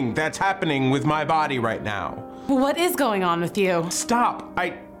anything that's happening with my body right now? What is going on with you? Stop!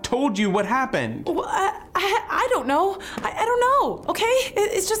 I told you what happened. Well, I don't know. I don't know, okay?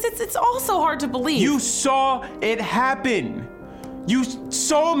 It's all so hard to believe. You saw it happen. You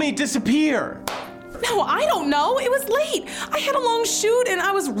saw me disappear. No, I don't know. It was late. I had a long shoot and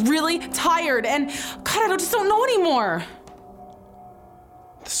I was really tired and God, I just don't know anymore.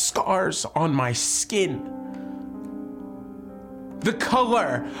 The scars on my skin. The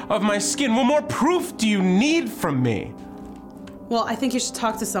color of my skin. What more proof do you need from me? Well, I think you should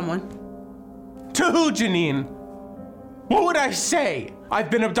talk to someone. To who, Janine? What would I say?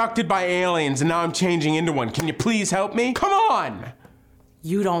 I've been abducted by aliens and now I'm changing into one. Can you please help me? Come on!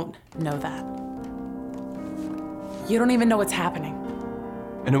 You don't know that. You don't even know what's happening.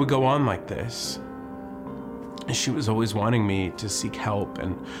 And it would go on like this. She was always wanting me to seek help,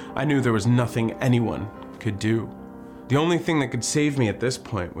 and I knew there was nothing anyone could do. The only thing that could save me at this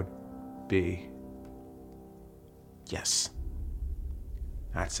point would be... yes.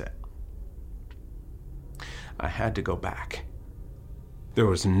 That's it. I had to go back. There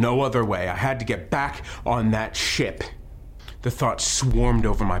was no other way. I had to get back on that ship. The thought swarmed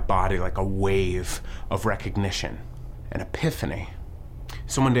over my body like a wave of recognition. An epiphany.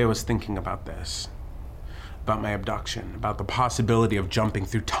 So one day I was thinking about this. About my abduction. About the possibility of jumping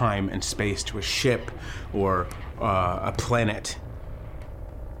through time and space to a ship or a planet.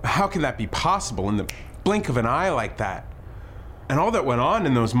 How can that be possible in the blink of an eye like that? And all that went on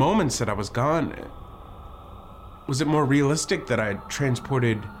in those moments that I was gone, was it more realistic that I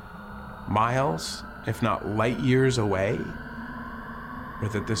transported miles, if not light years away? Or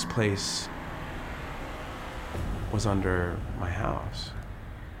that this place was under my house?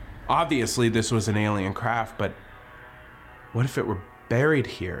 Obviously, this was an alien craft, but what if it were buried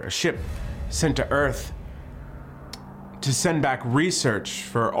here? A ship sent to Earth to send back research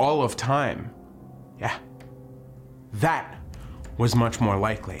for all of time. Yeah, that was much more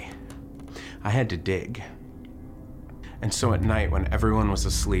likely. I had to dig. And so at night, when everyone was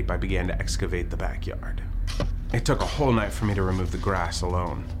asleep, I began to excavate the backyard. It took a whole night for me to remove the grass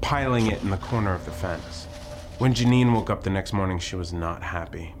alone, piling it in the corner of the fence. When Janine woke up the next morning, she was not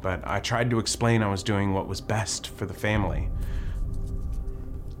happy, but I tried to explain I was doing what was best for the family.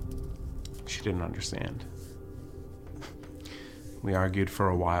 She didn't understand. We argued for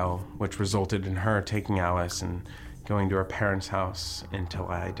a while, which resulted in her taking Alice and going to her parents' house until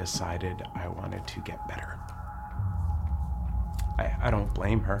I decided I wanted to get better. I don't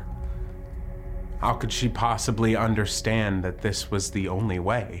blame her. How could she possibly understand that this was the only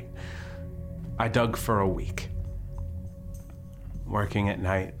way? I dug for a week, working at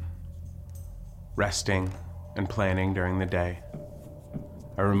night, resting and planning during the day.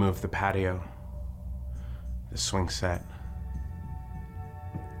 I removed the patio, the swing set.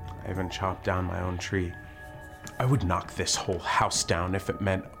 I even chopped down my own tree. I would knock this whole house down if it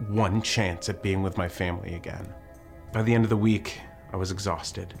meant one chance at being with my family again. By the end of the week, I was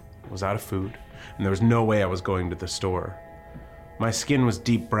exhausted. I was out of food, and there was no way I was going to the store. My skin was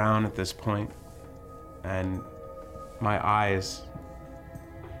deep brown at this point, and my eyes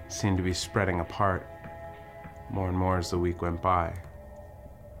seemed to be spreading apart more and more as the week went by.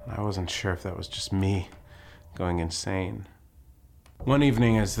 I wasn't sure if that was just me going insane. One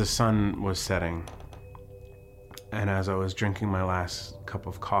evening as the sun was setting, and as I was drinking my last cup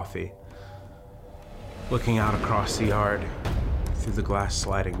of coffee, looking out across the yard through the glass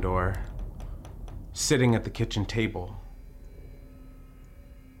sliding door, sitting at the kitchen table,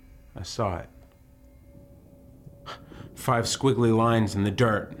 I saw it. 5 squiggly lines in the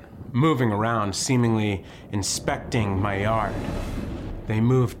dirt, moving around, seemingly inspecting my yard. They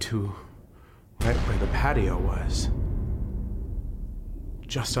moved to right where the patio was,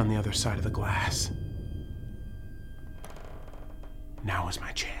 just on the other side of the glass. Now was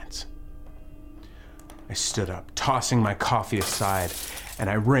my chance. I stood up, tossing my coffee aside, and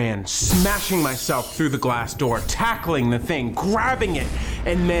I ran, smashing myself through the glass door, tackling the thing, grabbing it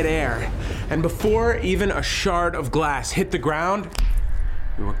in midair. And before even a shard of glass hit the ground,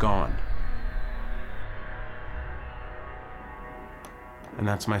 we were gone. And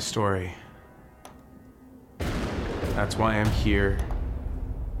that's my story. That's why I'm here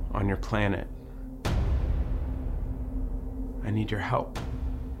on your planet. I need your help.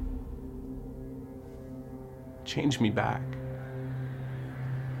 Change me back.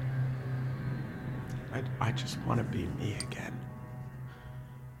 I just want to be me again.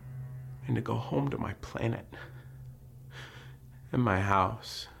 And to go home to my planet. And my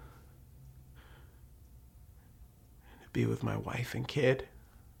house. And to be with my wife and kid.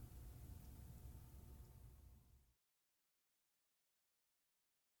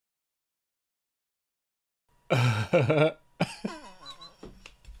 I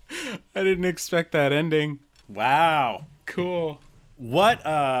didn't expect that ending. Wow. Cool. What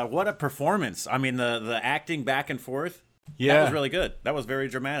a performance. I mean, the acting back and forth. Yeah. That was really good. That was very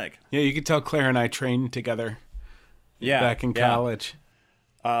dramatic. Yeah, you could tell Claire and I trained together. Yeah. Back in college.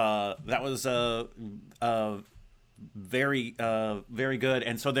 That was very very good.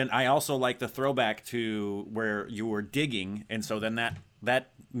 And so then I also like the throwback to where you were digging, and so then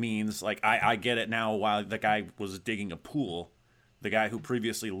that means, like, I get it now, while the guy was digging a pool, the guy who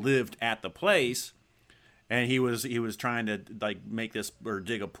previously lived at the place, and he was trying to, like, make this or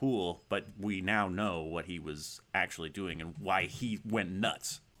dig a pool, but we now know what he was actually doing and why he went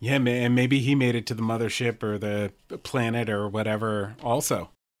nuts. Yeah, and maybe he made it to the mothership or the planet or whatever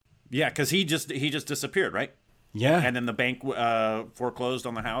also. Yeah, because he just disappeared, right? Yeah. And then the bank foreclosed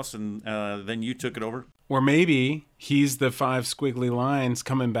on the house, and then you took it over. Or maybe he's the 5 squiggly lines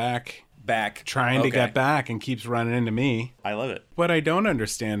coming back, trying to get back, and keeps running into me. I love it. What I don't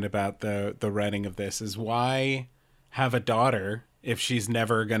understand about the writing of this is why have a daughter if she's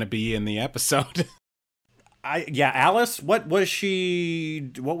never going to be in the episode. Alice, what was she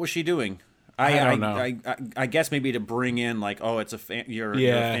doing? I don't know. I guess maybe to bring in, like, oh, it's you're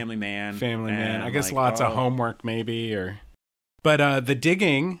a family man. Family man. I guess, like, lots of homework maybe, But the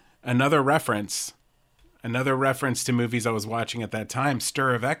digging, another reference to movies I was watching at that time,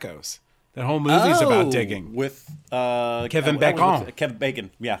 Stir of Echoes. That whole movie's about digging. With Kevin Bacon. Kevin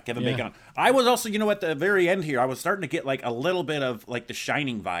Bacon. Yeah, Kevin Bacon. I was also, at the very end here, I was starting to get, like, a little bit of, like, The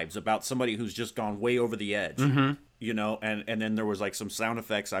Shining vibes about somebody who's just gone way over the edge. Mm-hmm. And then there was, like, some sound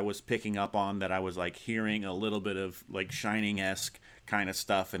effects I was picking up on that I was, like, hearing a little bit of, like, Shining-esque kind of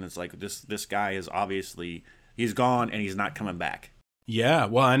stuff. And it's like, this guy is obviously, he's gone and he's not coming back. Yeah,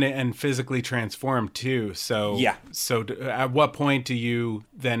 well, and physically transformed too. So yeah. So at what point do you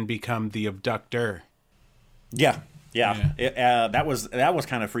then become the abductor? Yeah. That was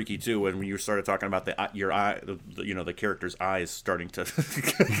kind of freaky too when you started talking about your eye, the character's eyes starting to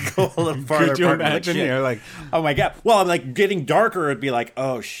go a little farther. Could you imagine? You're like, oh my god. Well, I'm like getting darker. It'd be like,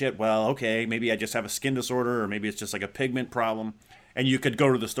 oh shit. Well, okay, maybe I just have a skin disorder, or maybe it's just like a pigment problem. And you could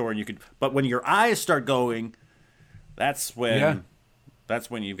go to the store and you could, but when your eyes start going, that's when. Yeah. That's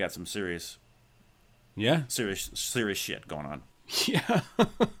when you've got some serious shit going on. Yeah.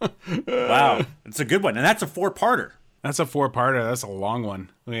 Wow. It's a good one. And that's a 4-parter. That's a 4-parter. That's a long one.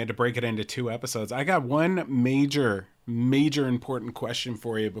 We had to break it into 2 episodes. I got one major important question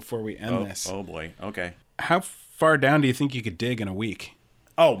for you before we end this. Oh, boy. Okay. How far down do you think you could dig in a week?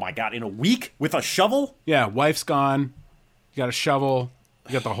 Oh, my God. In a week? With a shovel? Yeah, wife's gone. You got a shovel.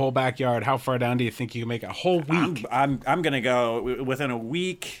 You got the whole backyard. How far down do you think you can make a whole week? I'm going to go within a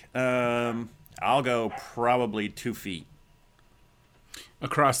week. I'll go probably 2 feet.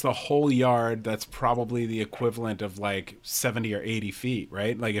 Across the whole yard, that's probably the equivalent of like 70 or 80 feet,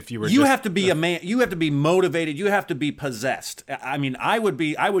 right? Like if you were have to be a man, you have to be motivated, you have to be possessed. I mean, I would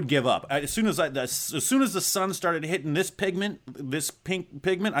give up. As soon as the sun started hitting this pink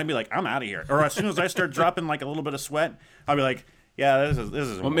pigment, I'd be like, I'm out of here. Or as soon as I start dropping like a little bit of sweat, I'd be like, yeah, this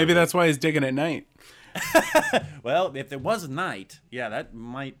is Well, maybe that's why he's digging at night. Well, if it was night, yeah, that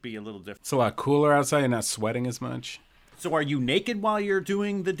might be a little different. It's a lot cooler outside. You're not sweating as much. So are you naked while you're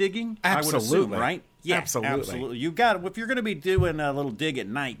doing the digging? Absolutely. I would assume, right? Yeah, absolutely. You got, if you're going to be doing a little dig at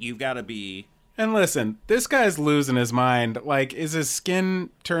night, you've got to be. And listen, this guy's losing his mind. Like, is his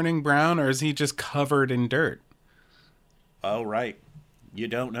skin turning brown or is he just covered in dirt? Oh, right. You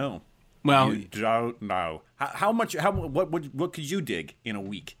don't know. Well, you don't know. What could you dig in a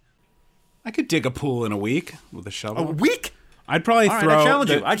week? I could dig a pool in a week with a shovel. A week? I'd probably throw.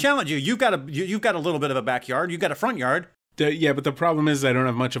 I challenge you. You've got a little bit of a backyard. You've got a front yard. Yeah, but the problem is I don't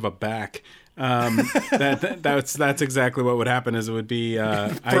have much of a back. That's exactly what would happen. Is it would be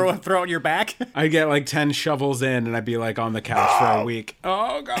throw it on your back. I'd get like 10 shovels in, and I'd be like on the couch for a week.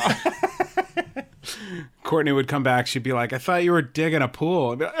 Oh god. Courtney would come back. She'd be like, "I thought you were digging a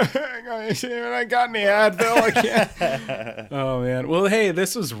pool." I'd be like, I got any Advil? I can't. Oh man. Well, hey,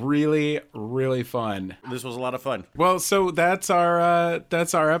 this was really, really fun. This was a lot of fun. Well, so that's our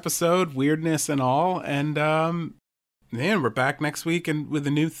episode, weirdness and all, and man, we're back next week and with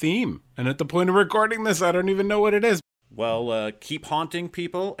a new theme. And at the point of recording this, I don't even know what it is. Well, keep haunting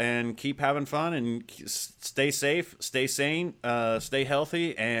people and keep having fun and stay safe, stay sane, stay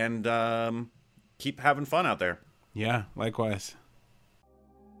healthy, and keep having fun out there. Yeah, likewise.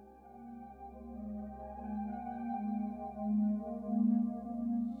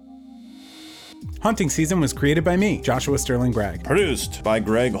 Haunting Season was created by me, Joshua Sterling Bragg. Produced by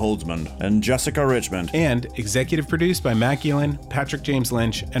Greg Holdsman and Jessica Richmond. And executive produced by Matt Gielen, Patrick James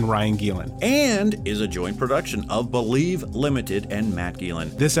Lynch, and Ryan Gielen. And is a joint production of Believe Limited and Matt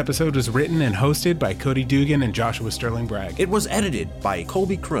Gielen. This episode was written and hosted by Cody Dugan and Joshua Sterling Bragg. It was edited by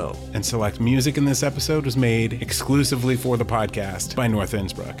Colby Crow. And select music in this episode was made exclusively for the podcast by North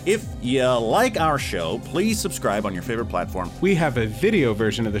Innsbruck. If you like our show, please subscribe on your favorite platform. We have a video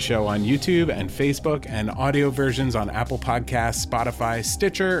version of the show on YouTube and Facebook, and audio versions on Apple Podcasts, Spotify,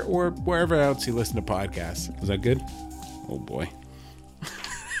 Stitcher, or wherever else you listen to podcasts. Was that good? Oh boy.